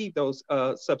receive those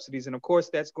subsidies. And of course,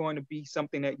 that's going to be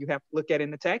something that you have to look at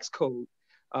in the tax code.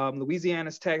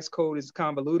 Louisiana's tax code is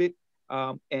convoluted,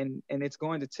 and it's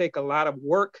going to take a lot of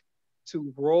work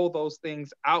to roll those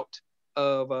things out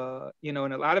of, and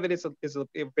a lot of it is a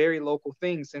very local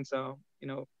thing, since,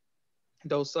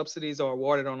 those subsidies are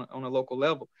awarded on a local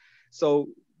level. So,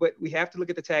 but we have to look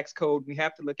at the tax code. We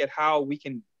have to look at how we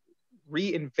can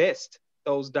reinvest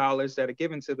those dollars that are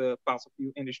given to the fossil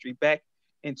fuel industry back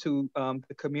into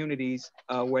the communities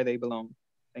where they belong.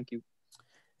 Thank you.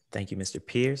 Thank you, Mr.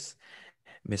 Pierce.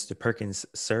 Mr. Perkins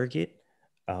Surrogate,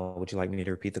 would you like me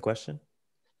to repeat the question?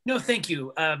 No, thank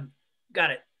you.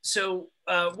 Got it. So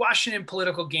Washington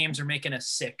political games are making us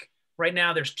sick. Right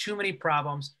now, there's too many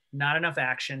problems, not enough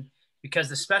action, because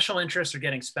the special interests are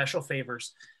getting special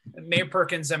favors. Mayor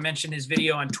Perkins, I mentioned his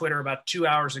video on Twitter about 2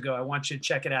 hours ago. I want you to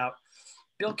check it out.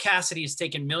 Bill Cassidy has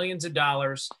taken millions of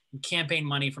dollars in campaign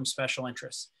money from special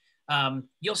interests.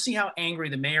 You'll see how angry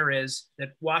the mayor is that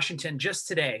Washington just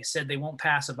today said they won't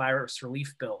pass a virus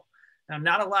relief bill. Now,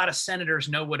 not a lot of senators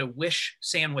know what a wish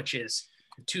sandwich is.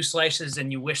 2 slices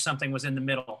and you wish something was in the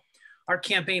middle. Our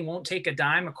campaign won't take a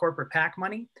dime of corporate PAC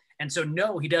money. And so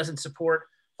no, he doesn't support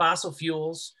fossil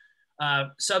fuels,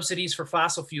 subsidies for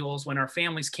fossil fuels when our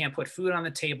families can't put food on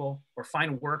the table or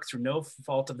find work through no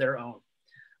fault of their own.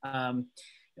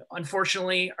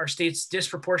 Unfortunately, our state's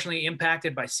disproportionately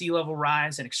impacted by sea level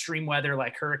rise and extreme weather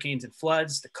like hurricanes and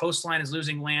floods. The coastline is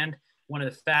losing land, one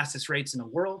of the fastest rates in the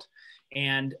world.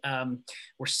 And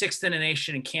we're 6th in the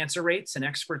nation in cancer rates, and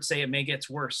experts say it may get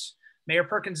worse. Mayor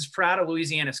Perkins is proud of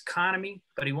Louisiana's economy,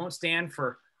 but he won't stand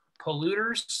for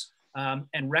polluters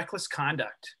and reckless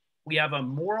conduct. We have a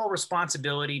moral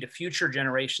responsibility to future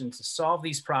generations to solve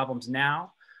these problems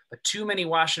now, but too many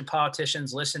Washington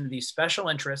politicians listen to these special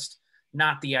interests,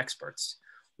 not the experts.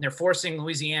 And they're forcing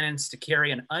Louisianans to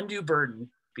carry an undue burden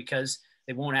because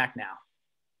they won't act now.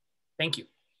 Thank you.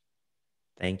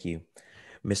 Thank you.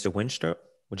 Mr. Winstrup,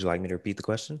 would you like me to repeat the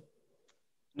question?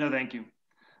 No, thank you.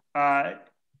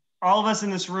 All of us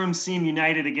in this room seem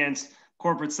united against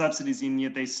corporate subsidies, and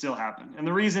yet they still happen. And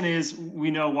the reason is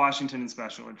we know Washington and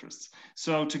special interests.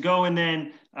 So to go and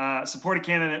then support a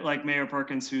candidate like Mayor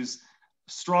Perkins, whose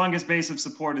strongest base of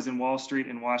support is in Wall Street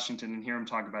and Washington, and hear him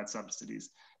talk about subsidies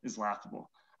is laughable.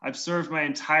 I've served my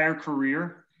entire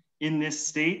career in this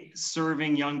state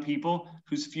serving young people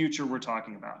whose future we're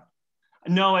talking about.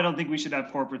 No, I don't think we should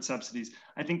have corporate subsidies.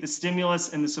 I think the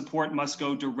stimulus and the support must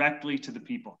go directly to the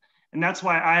people. And that's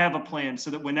why I have a plan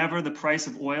so that whenever the price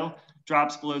of oil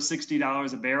drops below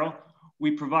 $60 a barrel,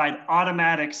 we provide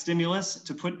automatic stimulus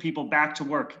to put people back to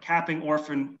work, capping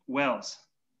orphan wells,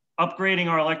 upgrading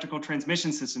our electrical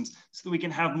transmission systems so that we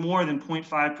can have more than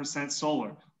 0.5%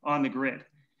 solar on the grid,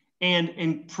 and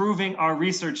improving our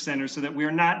research centers so that we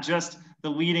are not just the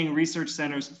leading research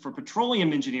centers for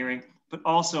petroleum engineering, but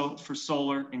also for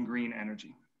solar and green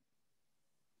energy.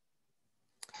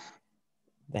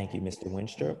 Thank you, Mr.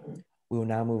 Winstrup. We will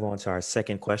now move on to our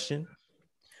second question.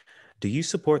 Do you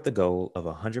support the goal of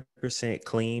 100%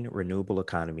 clean, renewable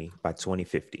economy by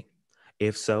 2050?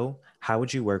 If so, how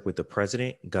would you work with the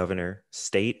president, governor,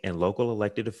 state and local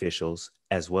elected officials,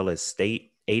 as well as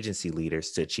state agency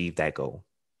leaders to achieve that goal?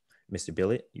 Mr.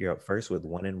 Billett, you're up first with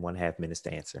 1.5 minutes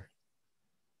to answer.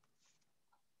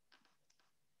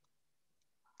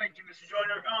 Thank you, Mr.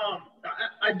 Joyner.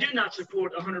 I do not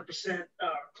support 100%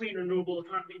 clean renewable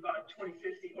economy by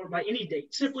 2050 or by any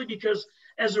date, simply because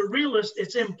as a realist,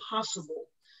 it's impossible.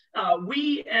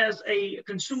 We as a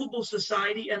consumable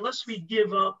society, unless we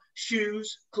give up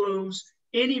shoes, clothes,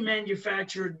 any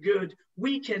manufactured good,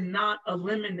 we cannot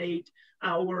eliminate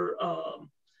our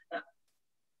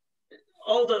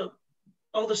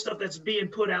all the stuff that's being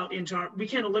put out into our, we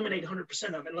can't eliminate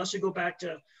 100% of it unless we go back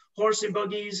to horse and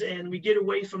buggies and we get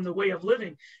away from the way of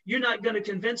living. You're not going to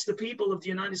convince the people of the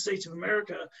United States of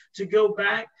America to go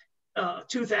back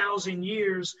 2,000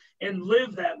 years and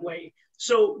live that way.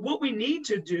 So what we need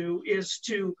to do is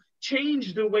to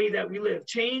change the way that we live,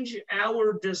 change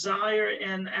our desire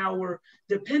and our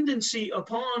dependency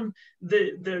upon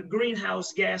the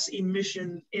greenhouse gas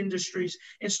emission industries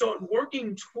and start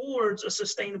working towards a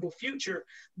sustainable future.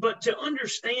 But to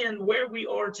understand where we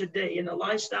are today and the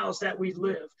lifestyles that we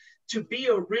live, to be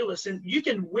a realist, and you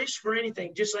can wish for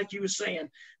anything, just like you were saying,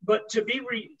 but to be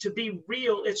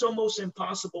real, it's almost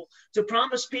impossible. To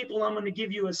promise people I'm going to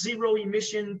give you a zero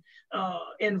emission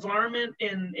environment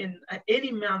in any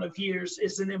amount of years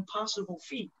is an impossible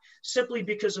feat, simply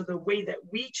because of the way that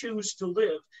we choose to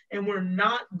live. And we're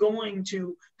not going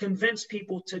to convince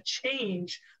people to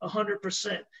change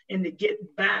 100% and to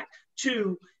get back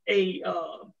to a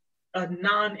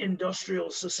non-industrial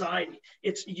society.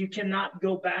 You cannot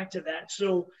go back to that.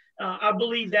 So I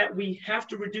believe that we have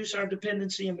to reduce our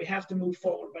dependency and we have to move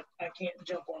forward, but I can't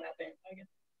jump on that bandwagon.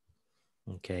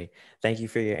 Okay, thank you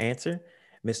for your answer.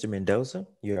 Mr. Mendoza,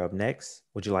 you're up next.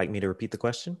 Would you like me to repeat the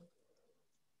question?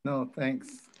 No, thanks.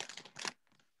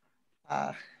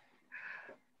 I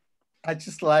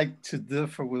just like to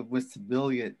differ with Mr.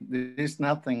 Billiard. There's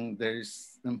nothing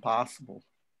there's impossible.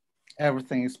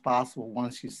 Everything is possible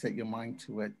once you set your mind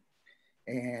to it.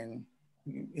 And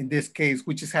in this case,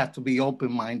 we just have to be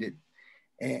open-minded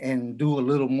and do a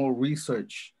little more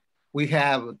research. We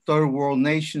have third world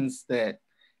nations that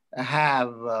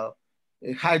have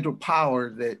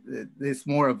hydropower that is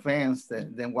more advanced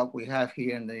than what we have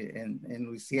here in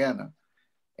Louisiana.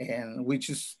 And we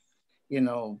just, you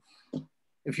know,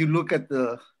 if you look at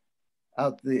the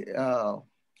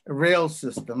rail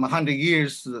system, 100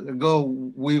 years ago,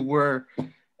 we were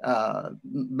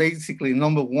basically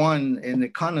number one in the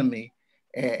economy,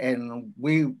 and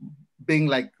we being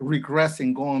like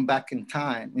regressing, going back in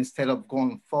time instead of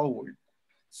going forward.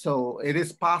 So it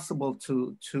is possible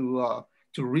to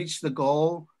reach the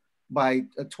goal by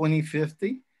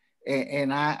 2050.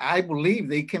 And I believe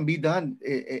they can be done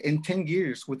in 10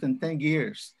 years, within 10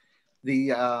 years. The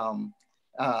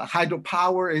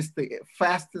hydropower is the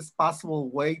fastest possible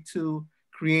way to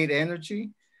create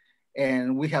energy.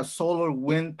 And we have solar,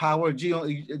 wind power,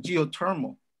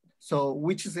 geothermal. So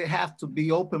we just have to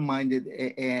be open-minded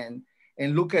and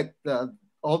look at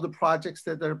all the projects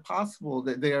that are possible,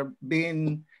 that they are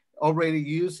being already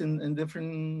used in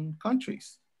different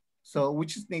countries. So we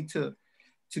just need to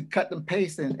cut and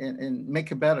paste and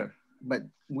make it better. But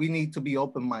we need to be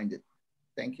open-minded.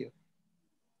 Thank you.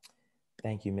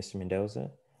 Thank you, Mr.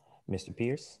 Mendoza. Mr.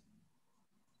 Pierce?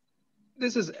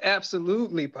 This is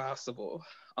absolutely possible.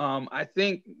 I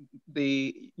think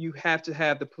you have to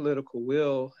have the political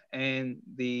will and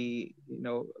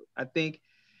I think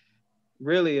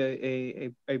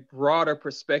really a broader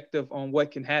perspective on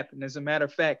what can happen. As a matter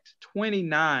of fact,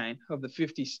 29 of the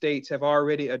 50 states have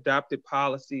already adopted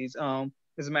policies.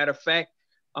 As a matter of fact,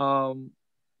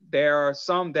 there are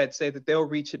some that say that they'll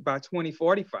reach it by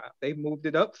 2045. They've moved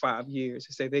it up 5 years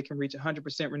to say they can reach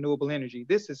 100% renewable energy.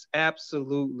 This is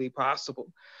absolutely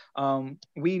possible.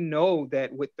 We know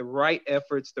that with the right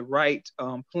efforts, the right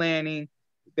planning,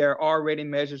 there are already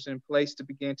measures in place to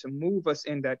begin to move us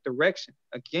in that direction.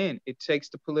 Again, it takes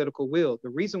the political will. The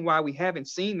reason why we haven't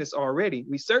seen this already,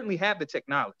 we certainly have the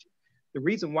technology. The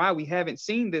reason why we haven't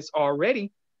seen this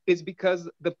already is because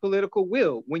the political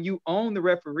will. When you own the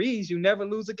referees, you never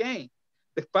lose a game.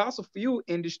 The fossil fuel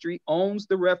industry owns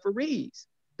the referees.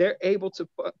 They're able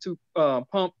to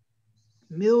pump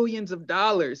millions of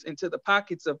dollars into the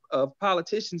pockets of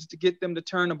politicians to get them to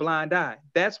turn a blind eye.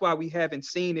 That's why we haven't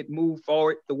seen it move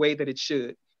forward the way that it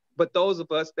should. But those of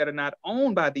us that are not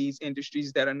owned by these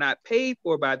industries, that are not paid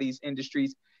for by these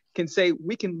industries, can say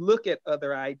we can look at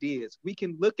other ideas. We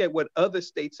can look at what other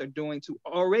states are doing to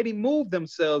already move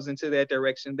themselves into that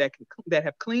direction, that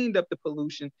have cleaned up the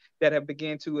pollution, that have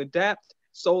begun to adapt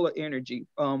solar energy,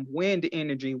 wind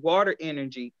energy, water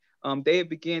energy. They have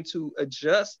begun to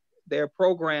adjust their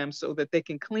programs so that they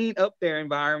can clean up their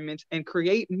environments and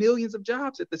create millions of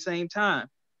jobs at the same time.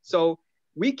 So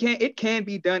it can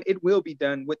be done. It will be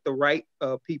done with the right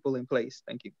people in place.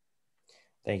 Thank you.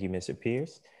 Thank you, Mr.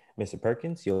 Pierce. Mr.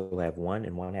 Perkins, you'll have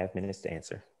 1.5 minutes to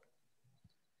answer.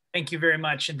 Thank you very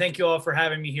much. And thank you all for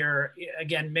having me here.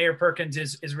 Again, Mayor Perkins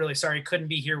is really sorry he couldn't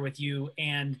be here with you.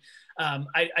 And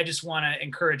I just want to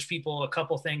encourage people a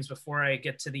couple things before I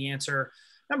get to the answer.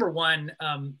 Number one,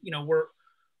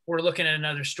 we're looking at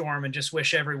another storm and just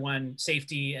wish everyone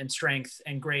safety and strength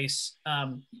and grace.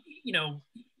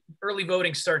 Early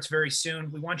voting starts very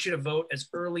soon. We want you to vote as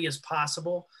early as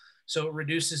possible so it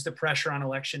reduces the pressure on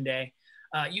election day.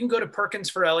 You can go to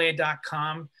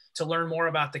perkinsforla.com to learn more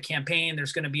about the campaign.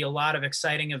 There's going to be a lot of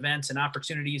exciting events and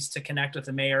opportunities to connect with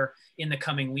the mayor in the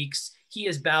coming weeks. He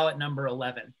is ballot number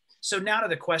 11. So now to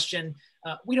the question,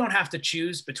 we don't have to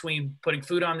choose between putting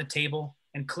food on the table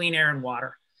and clean air and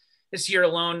water. This year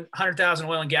alone, 100,000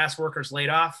 oil and gas workers laid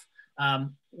off.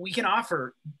 We can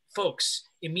offer folks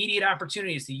immediate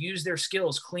opportunities to use their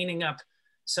skills cleaning up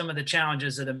some of the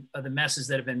challenges of the messes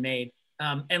that have been made.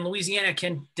 And Louisiana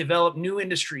can develop new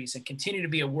industries and continue to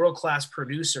be a world-class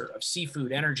producer of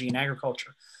seafood, energy, and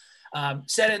agriculture.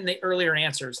 Said in the earlier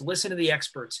answers, listen to the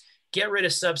experts, get rid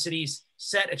of subsidies,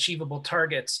 set achievable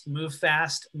targets, move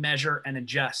fast, measure, and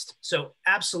adjust. So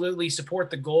absolutely support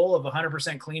the goal of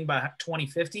 100% clean by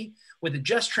 2050 with a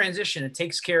just transition that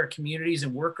takes care of communities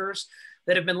and workers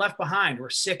that have been left behind or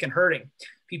sick and hurting.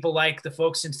 People like the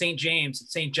folks in St. James and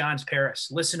St. John's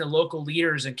Parish. Listen to local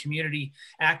leaders and community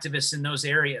activists in those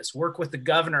areas. Work with the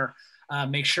governor.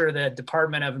 Make sure the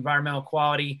Department of Environmental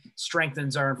Quality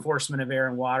strengthens our enforcement of air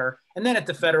and water. And then at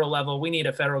the federal level, we need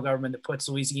a federal government that puts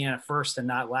Louisiana first and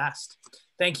not last.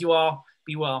 Thank you all.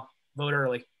 Be well. Vote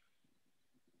early.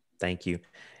 Thank you.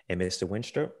 And Mr.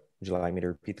 Winstrup, would you like me to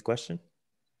repeat the question?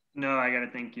 No, I got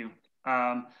to thank you.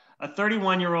 A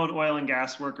 31-year-old oil and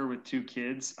gas worker with 2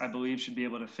 kids, I believe, should be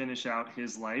able to finish out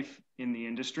his life in the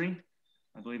industry.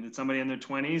 I believe that somebody in their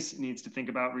 20s needs to think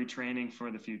about retraining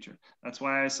for the future. That's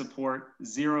why I support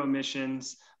zero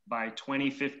emissions by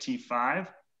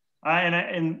 2055.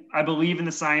 And I believe in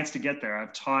the science to get there.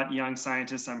 I've taught young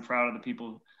scientists. I'm proud of the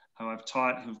people who I've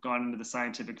taught who've gone into the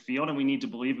scientific field, and we need to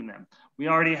believe in them. We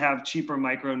already have cheaper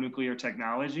micronuclear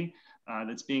technology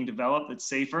that's being developed, that's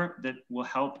safer, that will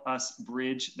help us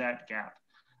bridge that gap.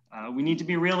 We need to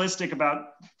be realistic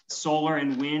about solar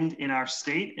and wind in our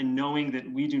state, and knowing that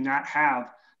we do not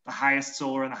have the highest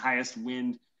solar and the highest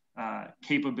wind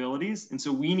capabilities. And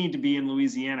so we need to be in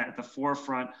Louisiana at the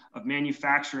forefront of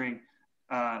manufacturing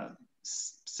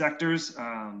sectors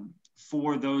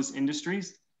for those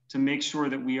industries to make sure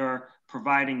that we are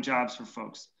providing jobs for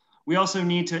folks. We also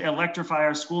need to electrify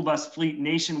our school bus fleet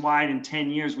nationwide in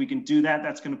 10 years. We can do that.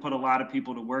 That's going to put a lot of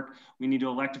people to work. We need to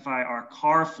electrify our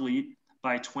car fleet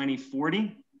by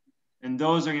 2040. And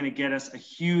those are going to get us a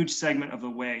huge segment of the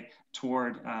way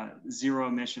toward zero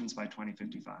emissions by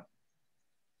 2055.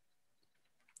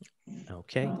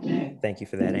 Okay, thank you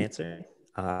for that answer.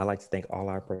 I'd like to thank all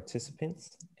our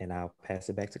participants, and I'll pass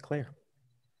it back to Claire.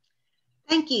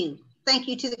 Thank you. Thank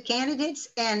you to the candidates,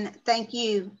 and thank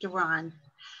you, Duran.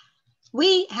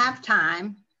 We have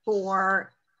time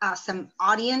for some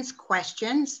audience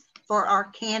questions for our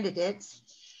candidates.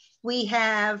 We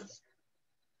have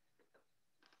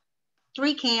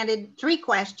three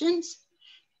questions,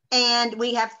 and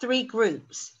we have 3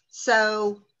 groups.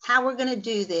 So how we're going to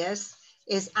do this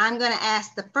is I'm going to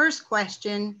ask the first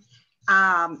question,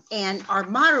 and our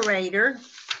moderator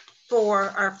for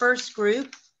our first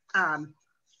group,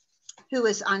 who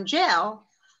is Angel,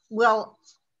 will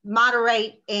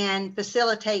moderate and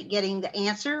facilitate getting the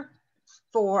answer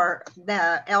for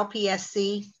the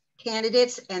LPSC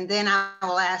candidates. And then I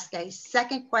will ask a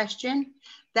second question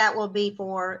that will be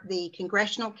for the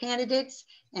congressional candidates,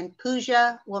 and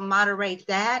Pooja will moderate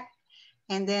that.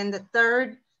 And then the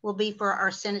third will be for our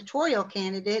senatorial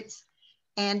candidates,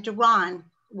 and Duran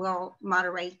will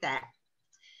moderate that.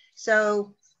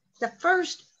 So the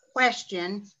first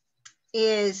question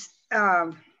is,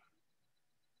 I'm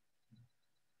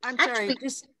sorry,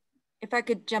 just if I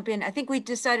could jump in. I think we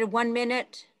decided 1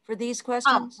 minute for these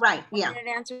questions. Oh, right, 1 yeah. minute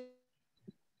answer.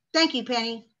 Thank you,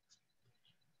 Penny.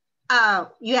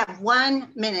 You have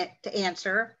 1 minute to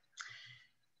answer.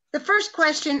 The first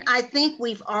question, I think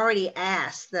we've already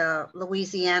asked the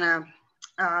Louisiana.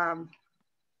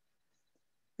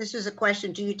 This is a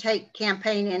question, do you take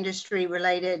campaign industry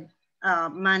related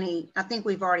money? I think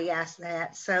we've already asked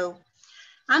that. So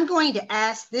I'm going to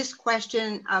ask this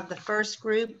question of the first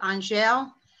group,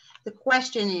 Angel. The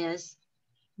question is,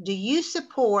 do you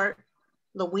support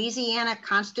Louisiana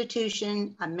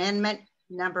Constitution Amendment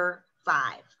number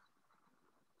 5?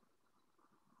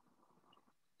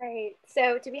 All right,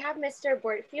 so do we have Mr.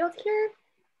 Bortfield here?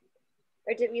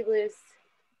 Or did we lose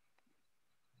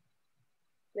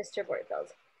Mr. Bortfield?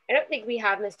 I don't think we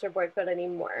have Mr. Bortfield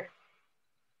anymore.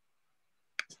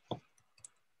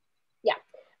 Yeah,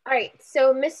 all right,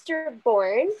 so Mr.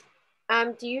 Bourne,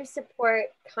 do you support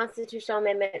Constitutional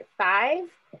Amendment 5?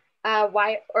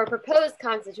 Why, or proposed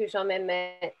Constitutional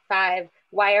Amendment 5,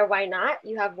 why or why not?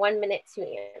 You have 1 minute to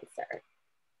answer.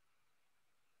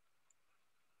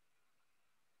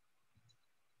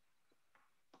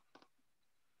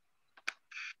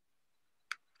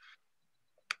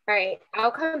 All right,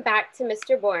 I'll come back to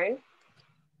Mr. Bourne.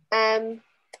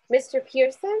 Mr.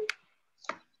 Pearson,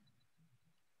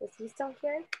 is he still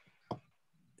here? All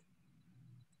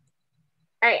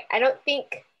right, I don't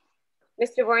think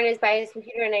Mr. Bourne is by his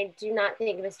computer, and I do not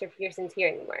think Mr. Pearson's here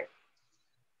anymore.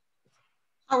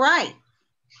 All right,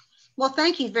 well,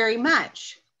 thank you very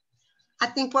much. I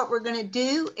think what we're gonna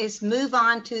do is move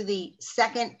on to the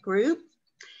second group.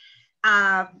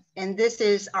 And this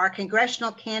is our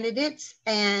congressional candidates.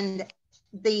 And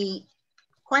the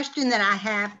question that I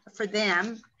have for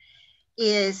them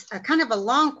is a kind of a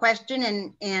long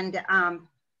question, and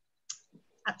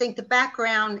I think the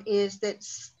background is that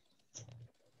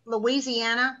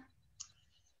Louisiana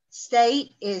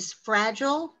state is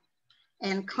fragile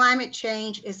and climate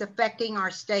change is affecting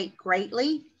our state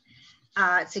greatly.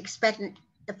 It's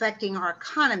affecting our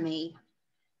economy,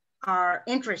 our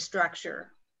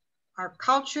infrastructure, our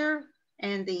culture,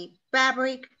 and the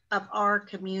fabric of our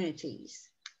communities.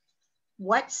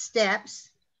 What steps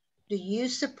do you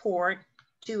support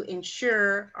to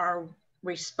ensure our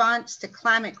response to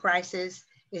climate crisis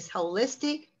is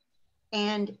holistic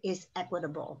and is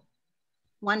equitable?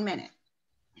 1 minute.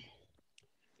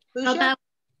 How about,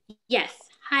 yes,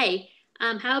 hi.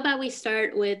 How about we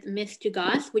start with Ms.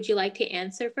 Dugas? Would you like to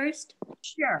answer first?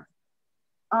 Sure.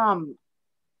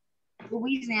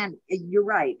 Louisiana, you're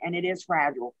right, and it is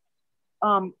fragile.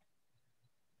 A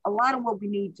lot of what we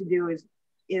need to do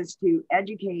is to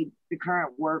educate the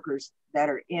current workers that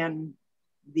are in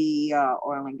the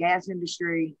oil and gas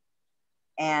industry.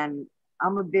 And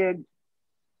I'm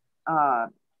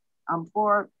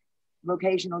for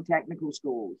vocational technical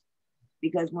schools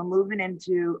because we're moving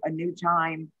into a new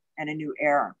time and a new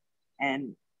era.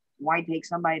 And why take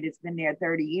somebody that's been there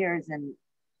 30 years and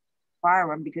fire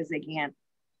them because they can't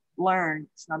learn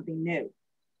something new?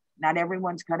 Not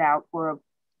everyone's cut out for a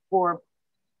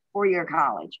four-year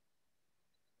college.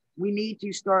 We need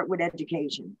to start with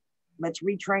education. Let's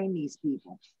retrain these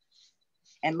people.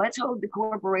 And let's hold the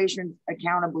corporations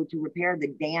accountable to repair the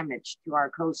damage to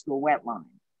our coastal wetline.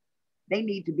 They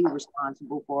need to be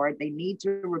responsible for it. They need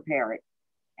to repair it.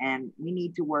 And we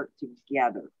need to work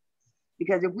together.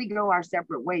 Because if we go our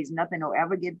separate ways, nothing will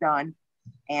ever get done.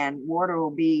 And water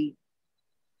will be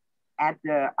at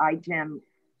the I-10.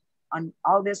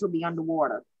 All this will be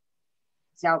underwater,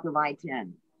 south of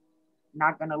I-10.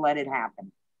 Not gonna let it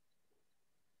happen.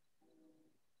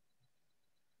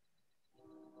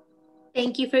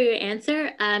 Thank you for your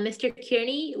answer. Mr.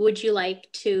 Kearney, would you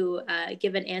like to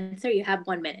give an answer? You have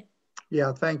 1 minute.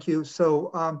 Yeah, thank you.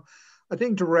 So I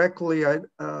think directly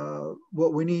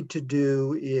what we need to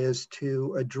do is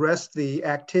to address the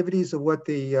activities of what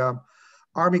the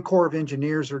Army Corps of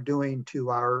Engineers are doing to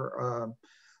our,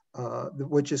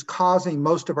 which is causing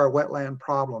most of our wetland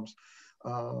problems.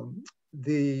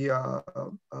 The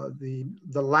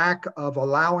lack of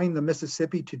allowing the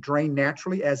Mississippi to drain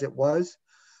naturally as it was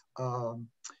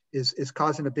is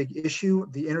causing a big issue.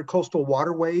 The intercoastal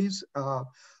waterways of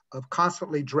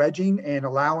constantly dredging and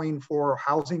allowing for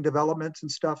housing developments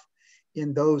and stuff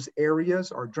in those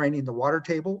areas are draining the water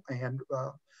table and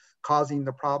causing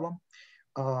the problem.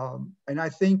 And I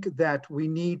think that we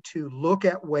need to look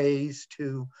at ways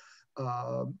to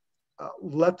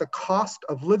let the cost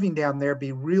of living down there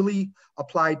be really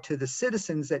applied to the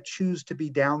citizens that choose to be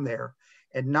down there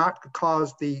and not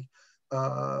cause the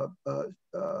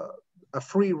a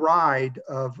free ride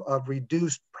of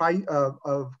reduced price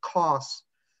of costs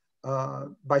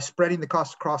by spreading the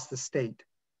cost across the state.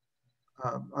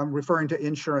 I'm referring to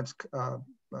insurance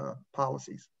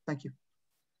policies. Thank you.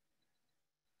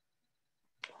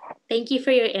 Thank you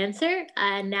for your answer.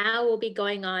 Now we'll be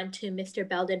going on to Mr.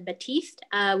 Belden Batiste.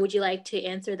 Would you like to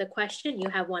answer the question? You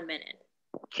have 1 minute.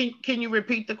 Can you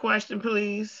repeat the question,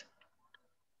 please?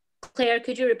 Claire,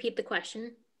 could you repeat the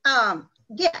question?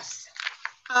 Yes.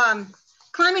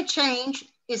 Climate change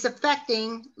is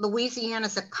affecting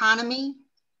Louisiana's economy,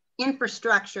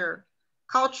 infrastructure,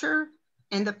 culture,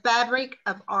 and the fabric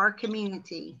of our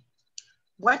community.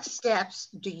 What steps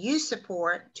do you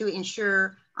support to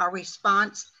ensure our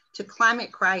response to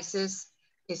climate crisis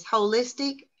is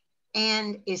holistic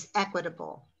and is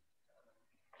equitable?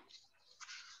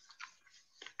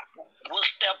 What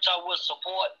steps I would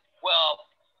support? Well,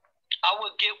 I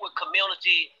would get with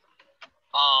community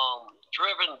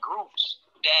driven groups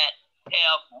that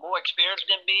have more experience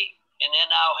than me, and then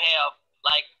I'll have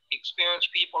like experienced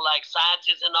people like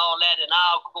scientists and all that, and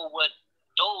I'll go with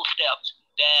those steps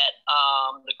that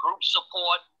the group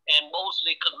support, and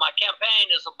mostly because my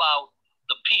campaign is about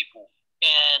the people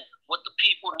and what the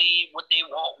people need, what they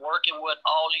want, working with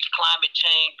all these climate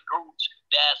change groups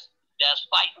that's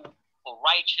fighting for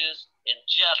righteous and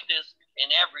justice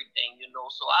and everything, you know.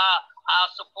 So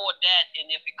I'll support that, and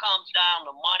if it comes down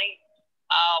to money,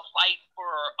 I'll fight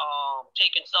for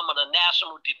taking some of the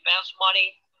national defense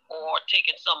money or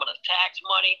taking some of the tax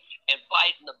money and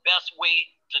fighting the best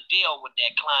way to deal with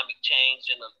that climate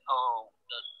change and the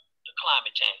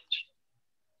climate change.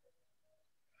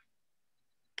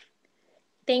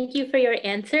 Thank you for your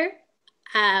answer.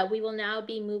 We will now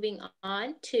be moving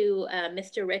on to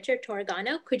Mr. Richard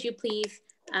Torgano. Could you please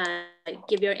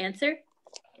give your answer?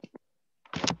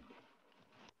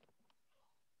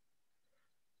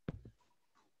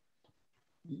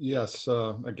 Yes,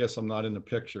 I guess I'm not in the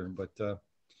picture, but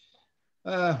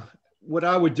what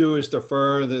I would do is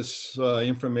defer this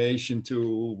information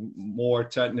to more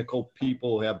technical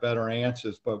people who have better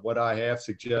answers. But what I have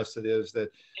suggested is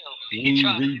that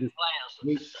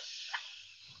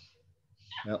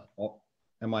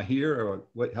am I here or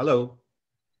what? Hello.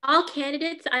 All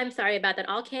candidates, I'm sorry about that.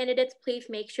 All candidates, please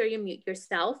make sure you mute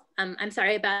yourself. I'm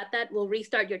sorry about that. We'll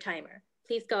restart your timer.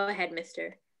 Please go ahead,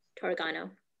 Mr.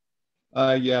 Torgano.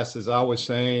 Yes, as I was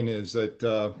saying, is that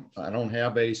I don't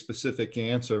have a specific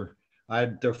answer. I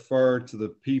defer to the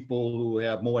people who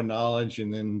have more knowledge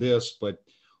than this, but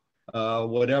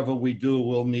whatever we do,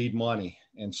 we'll need money.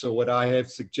 And so what I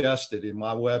have suggested in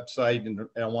my website and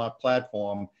on my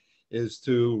platform is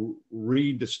to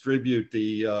redistribute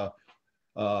the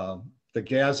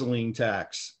gasoline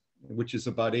tax, which is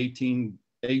about 18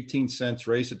 cents,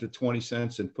 raise it to 20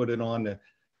 cents and put it on the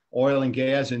oil and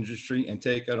gas industry and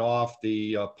take it off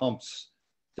the pumps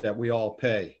that we all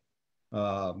pay.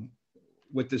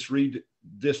 With this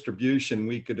redistribution,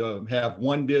 we could have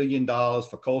 $1 billion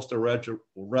for coastal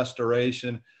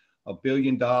restoration, $1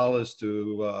 billion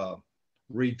to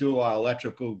redo our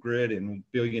electrical grid, and $1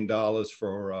 billion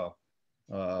for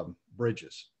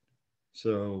bridges.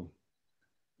 So,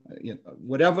 you know,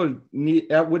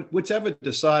 whichever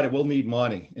decided, we'll need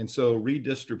money. And so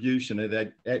redistribution of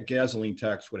that gasoline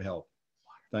tax would help.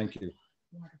 Thank you.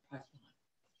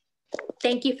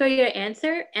 Thank you for your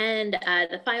answer. And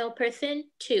the final person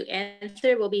to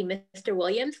answer will be Mr.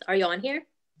 Williams. Are you on here?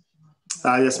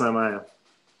 Yes, ma'am, I am.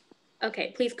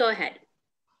 Okay, please go ahead.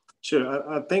 Sure.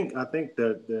 I think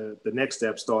the next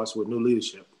step starts with new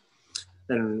leadership.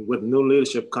 And with new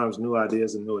leadership comes new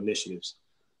ideas and new initiatives.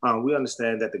 We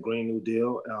understand that the Green New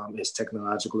Deal is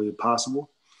technologically possible,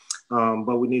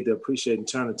 but we need to appreciate and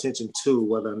turn attention to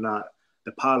whether or not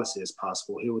the policy is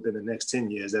possible here within the next 10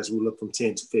 years as we look from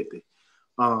 10 to 50.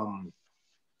 And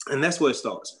that's where it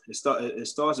starts. It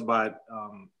starts by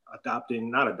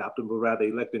not adopting, but rather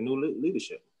electing new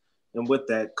leadership. And with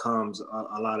that comes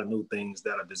a lot of new things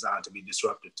that are designed to be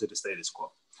disruptive to the status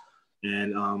quo.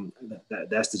 And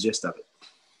that's the gist of it.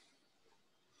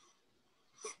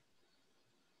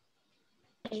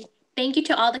 Thank you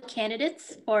to all the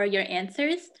candidates for your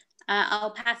answers.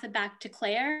 I'll pass it back to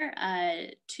Claire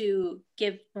to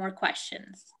give more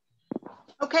questions.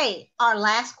 Okay, our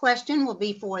last question will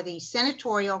be for the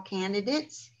senatorial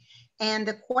candidates. And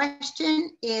the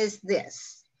question is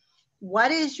this: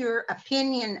 what is your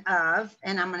opinion of,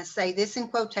 and I'm going to say this in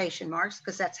quotation marks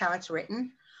because that's how it's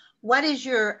written, what is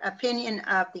your opinion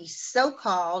of the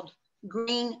so-called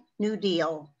Green New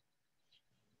Deal?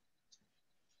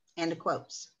 End of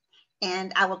quotes.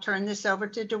 And I will turn this over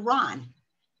to Deron.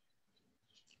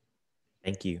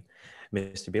 Thank you.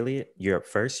 Mr. Billiot, you're up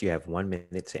first. You have 1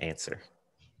 minute to answer.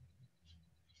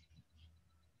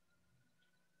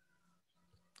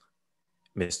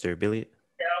 Mr. Billiot?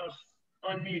 Yeah, I was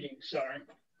unmuting, sorry.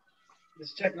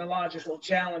 This technological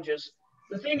challenges.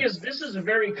 The thing is, this is a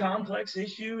very complex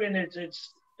issue, and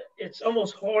it's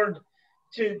almost hard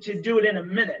to do it in a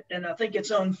minute. And I think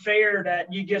it's unfair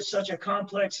that you get such a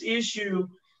complex issue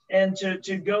and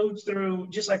to go through,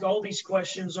 just like all these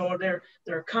questions are,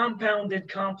 they're compounded,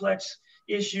 complex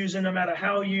issues, and no matter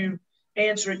how you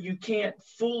answer it, you can't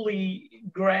fully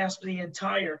grasp the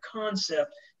entire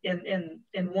concept in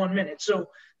 1 minute. So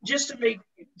just to make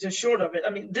the short of it, I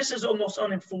mean, this is almost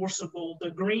unenforceable.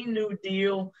 The Green New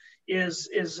Deal is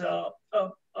a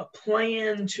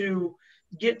plan to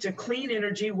get to clean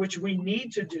energy, which we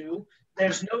need to do.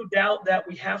 There's no doubt that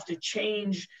we have to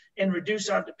change and reduce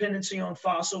our dependency on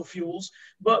fossil fuels,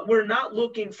 but we're not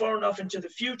looking far enough into the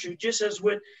future. Just as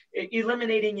with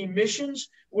eliminating emissions,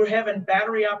 we're having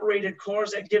battery operated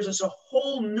cars that gives us a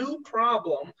whole new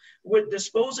problem with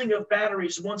disposing of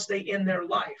batteries once they end their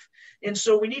life. And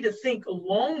so we need to think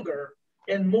longer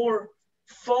and more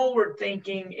forward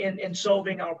thinking in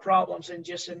solving our problems than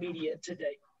just immediate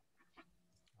today.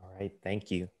 All right,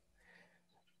 thank you.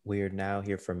 We are now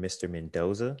here from Mr.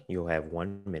 Mendoza. You'll have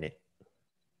 1 minute.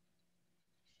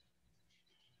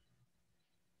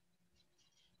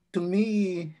 To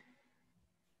me,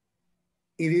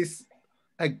 it is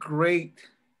a great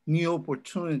new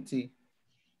opportunity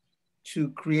to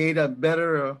create a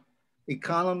better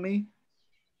economy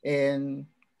and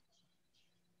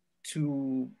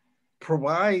to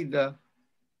provide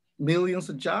millions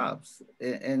of jobs.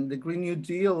 And the Green New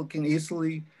Deal can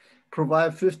easily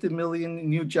provide 50 million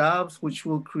new jobs, which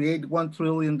will create $1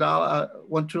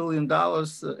 trillion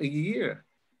a year.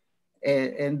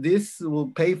 And this will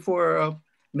pay for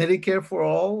Medicare for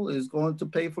all, is going to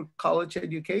pay for college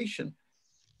education.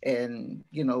 And,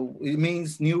 you know, it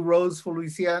means new roads for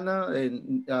Louisiana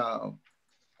and a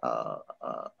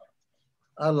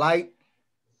light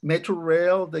metro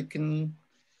rail that can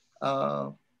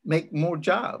make more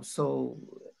jobs. So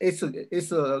it's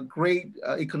a great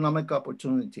economic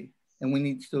opportunity, and we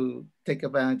need to take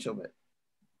advantage of it.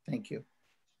 Thank you.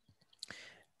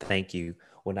 Thank you.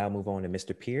 We'll now move on to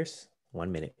Mr. Pierce.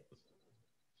 1 minute.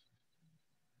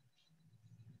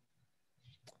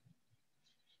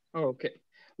 Okay.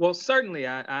 Well, certainly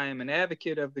I am an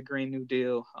advocate of the Green New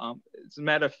Deal. As a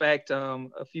matter of fact,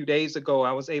 a few days ago,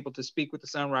 I was able to speak with the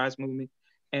Sunrise Movement,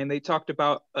 and they talked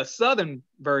about a Southern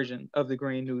version of the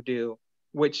Green New Deal,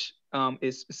 which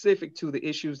is specific to the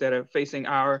issues that are facing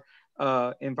our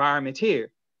environment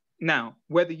here. Now,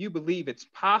 whether you believe it's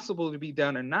possible to be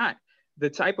done or not, the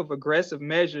type of aggressive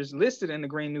measures listed in the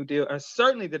Green New Deal are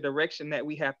certainly the direction that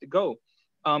we have to go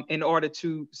in order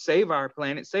to save our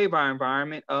planet, save our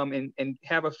environment, and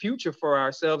have a future for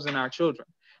ourselves and our children.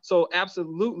 So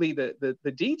absolutely,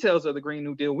 the details of the Green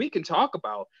New Deal we can talk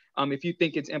about if you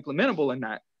think it's implementable or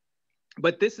not.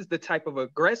 But this is the type of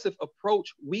aggressive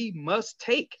approach we must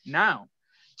take now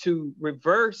to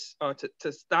reverse or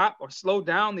to stop or slow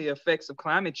down the effects of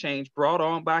climate change brought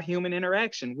on by human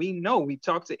interaction. We know, we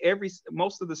talked to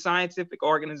most of the scientific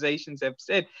organizations have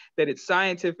said that it's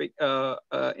scientific,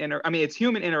 it's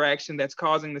human interaction that's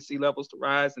causing the sea levels to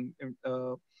rise and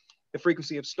the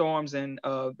frequency of storms and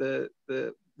the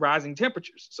rising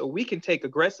temperatures. So we can take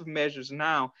aggressive measures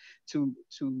now to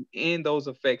end those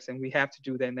effects, and we have to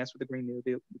do that, and that's what the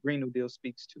Green New Deal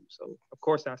speaks to. So of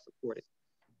course I support it.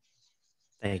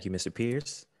 Thank you, Mr.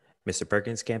 Pierce. Mr.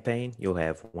 Perkins campaign, you'll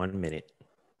have 1 minute.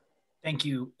 Thank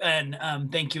you. And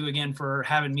thank you again for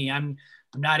having me. I'm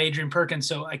not Adrian Perkins,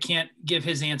 so I can't give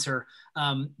his answer.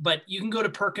 But you can go to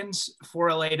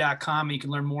perkins4la.com and you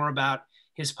can learn more about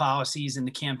his policies and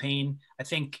the campaign. I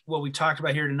think what we talked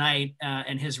about here tonight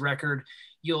and his record,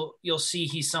 you'll see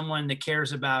he's someone that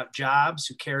cares about jobs,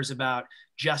 who cares about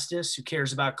justice, who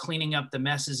cares about cleaning up the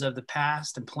messes of the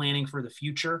past and planning for the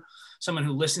future, someone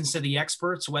who listens to the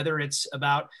experts, whether it's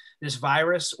about this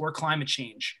virus or climate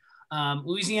change.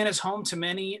 Louisiana is home to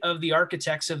many of the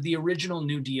architects of the original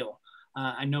New Deal.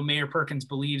 I know Mayor Perkins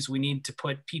believes we need to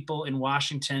put people in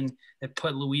Washington that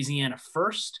put Louisiana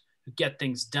first, who get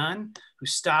things done, who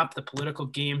stop the political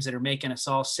games that are making us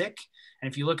all sick.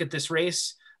 And if you look at this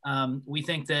race, we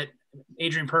think that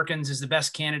Adrian Perkins is the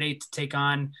best candidate to take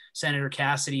on Senator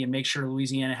Cassidy and make sure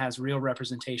Louisiana has real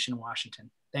representation in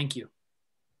Washington. Thank you.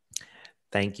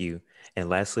 Thank you. And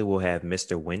lastly, we'll have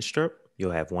Mr. Winstrup.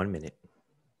 You'll have 1 minute.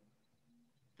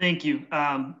 Thank you.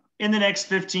 In the next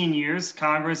 15 years,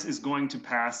 Congress is going to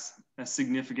pass a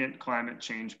significant climate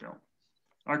change bill.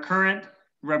 Our current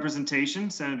representation,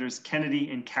 Senators Kennedy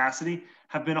and Cassidy,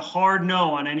 have been a hard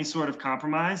no on any sort of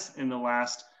compromise in the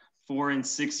last 4 and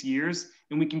 6 years.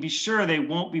 And we can be sure they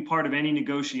won't be part of any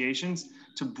negotiations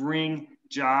to bring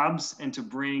jobs and to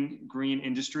bring green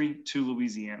industry to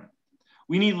Louisiana.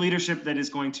 We need leadership that is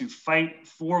going to fight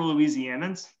for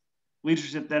Louisianans,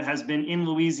 leadership that has been in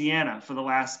Louisiana for the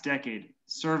last decade,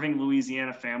 serving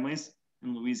Louisiana families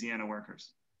and Louisiana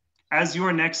workers. As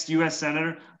your next US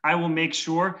Senator, I will make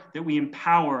sure that we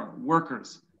empower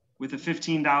workers with a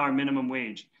 $15 minimum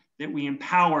wage, that we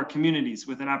empower communities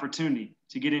with an opportunity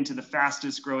to get into the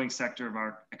fastest growing sector of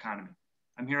our economy.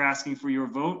 I'm here asking for your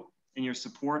vote and your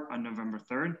support on November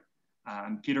 3rd.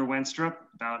 I'm Peter Wenstrup,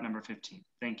 ballot number 15.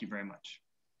 Thank you very much.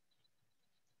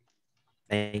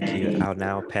 Thank you. I'll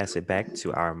now pass it back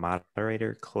to our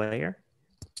moderator, Claire.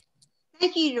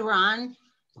 Thank you, Duran.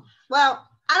 Well,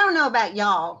 I don't know about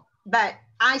y'all, but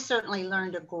I certainly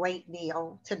learned a great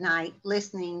deal tonight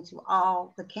listening to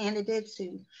all the candidates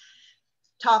who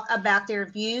talk about their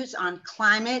views on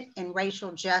climate and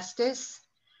racial justice.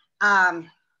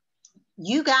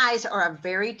 You guys are a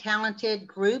very talented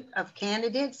group of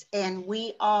candidates, and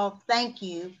we all thank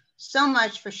you so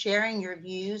much for sharing your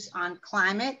views on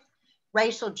climate,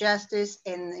 racial justice,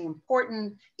 and the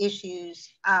important issues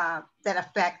that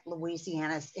affect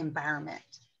Louisiana's environment.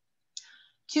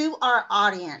 To our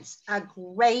audience, a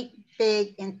great,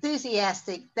 big,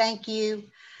 enthusiastic thank you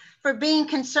for being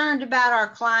concerned about our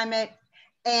climate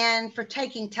and for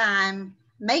taking time,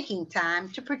 making time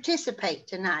to participate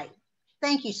tonight.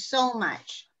 Thank you so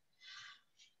much.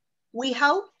 We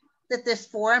hope that this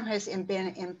forum has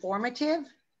been informative,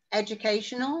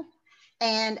 educational,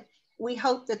 and we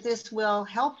hope that this will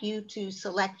help you to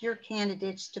select your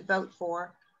candidates to vote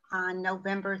for on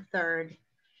November 3rd.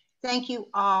 Thank you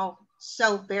all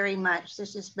so very much.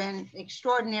 This has been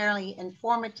extraordinarily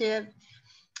informative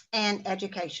and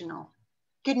educational.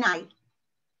 Good night.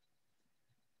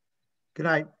 Good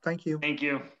night. Thank you. Thank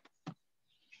you.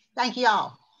 Thank you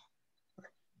all.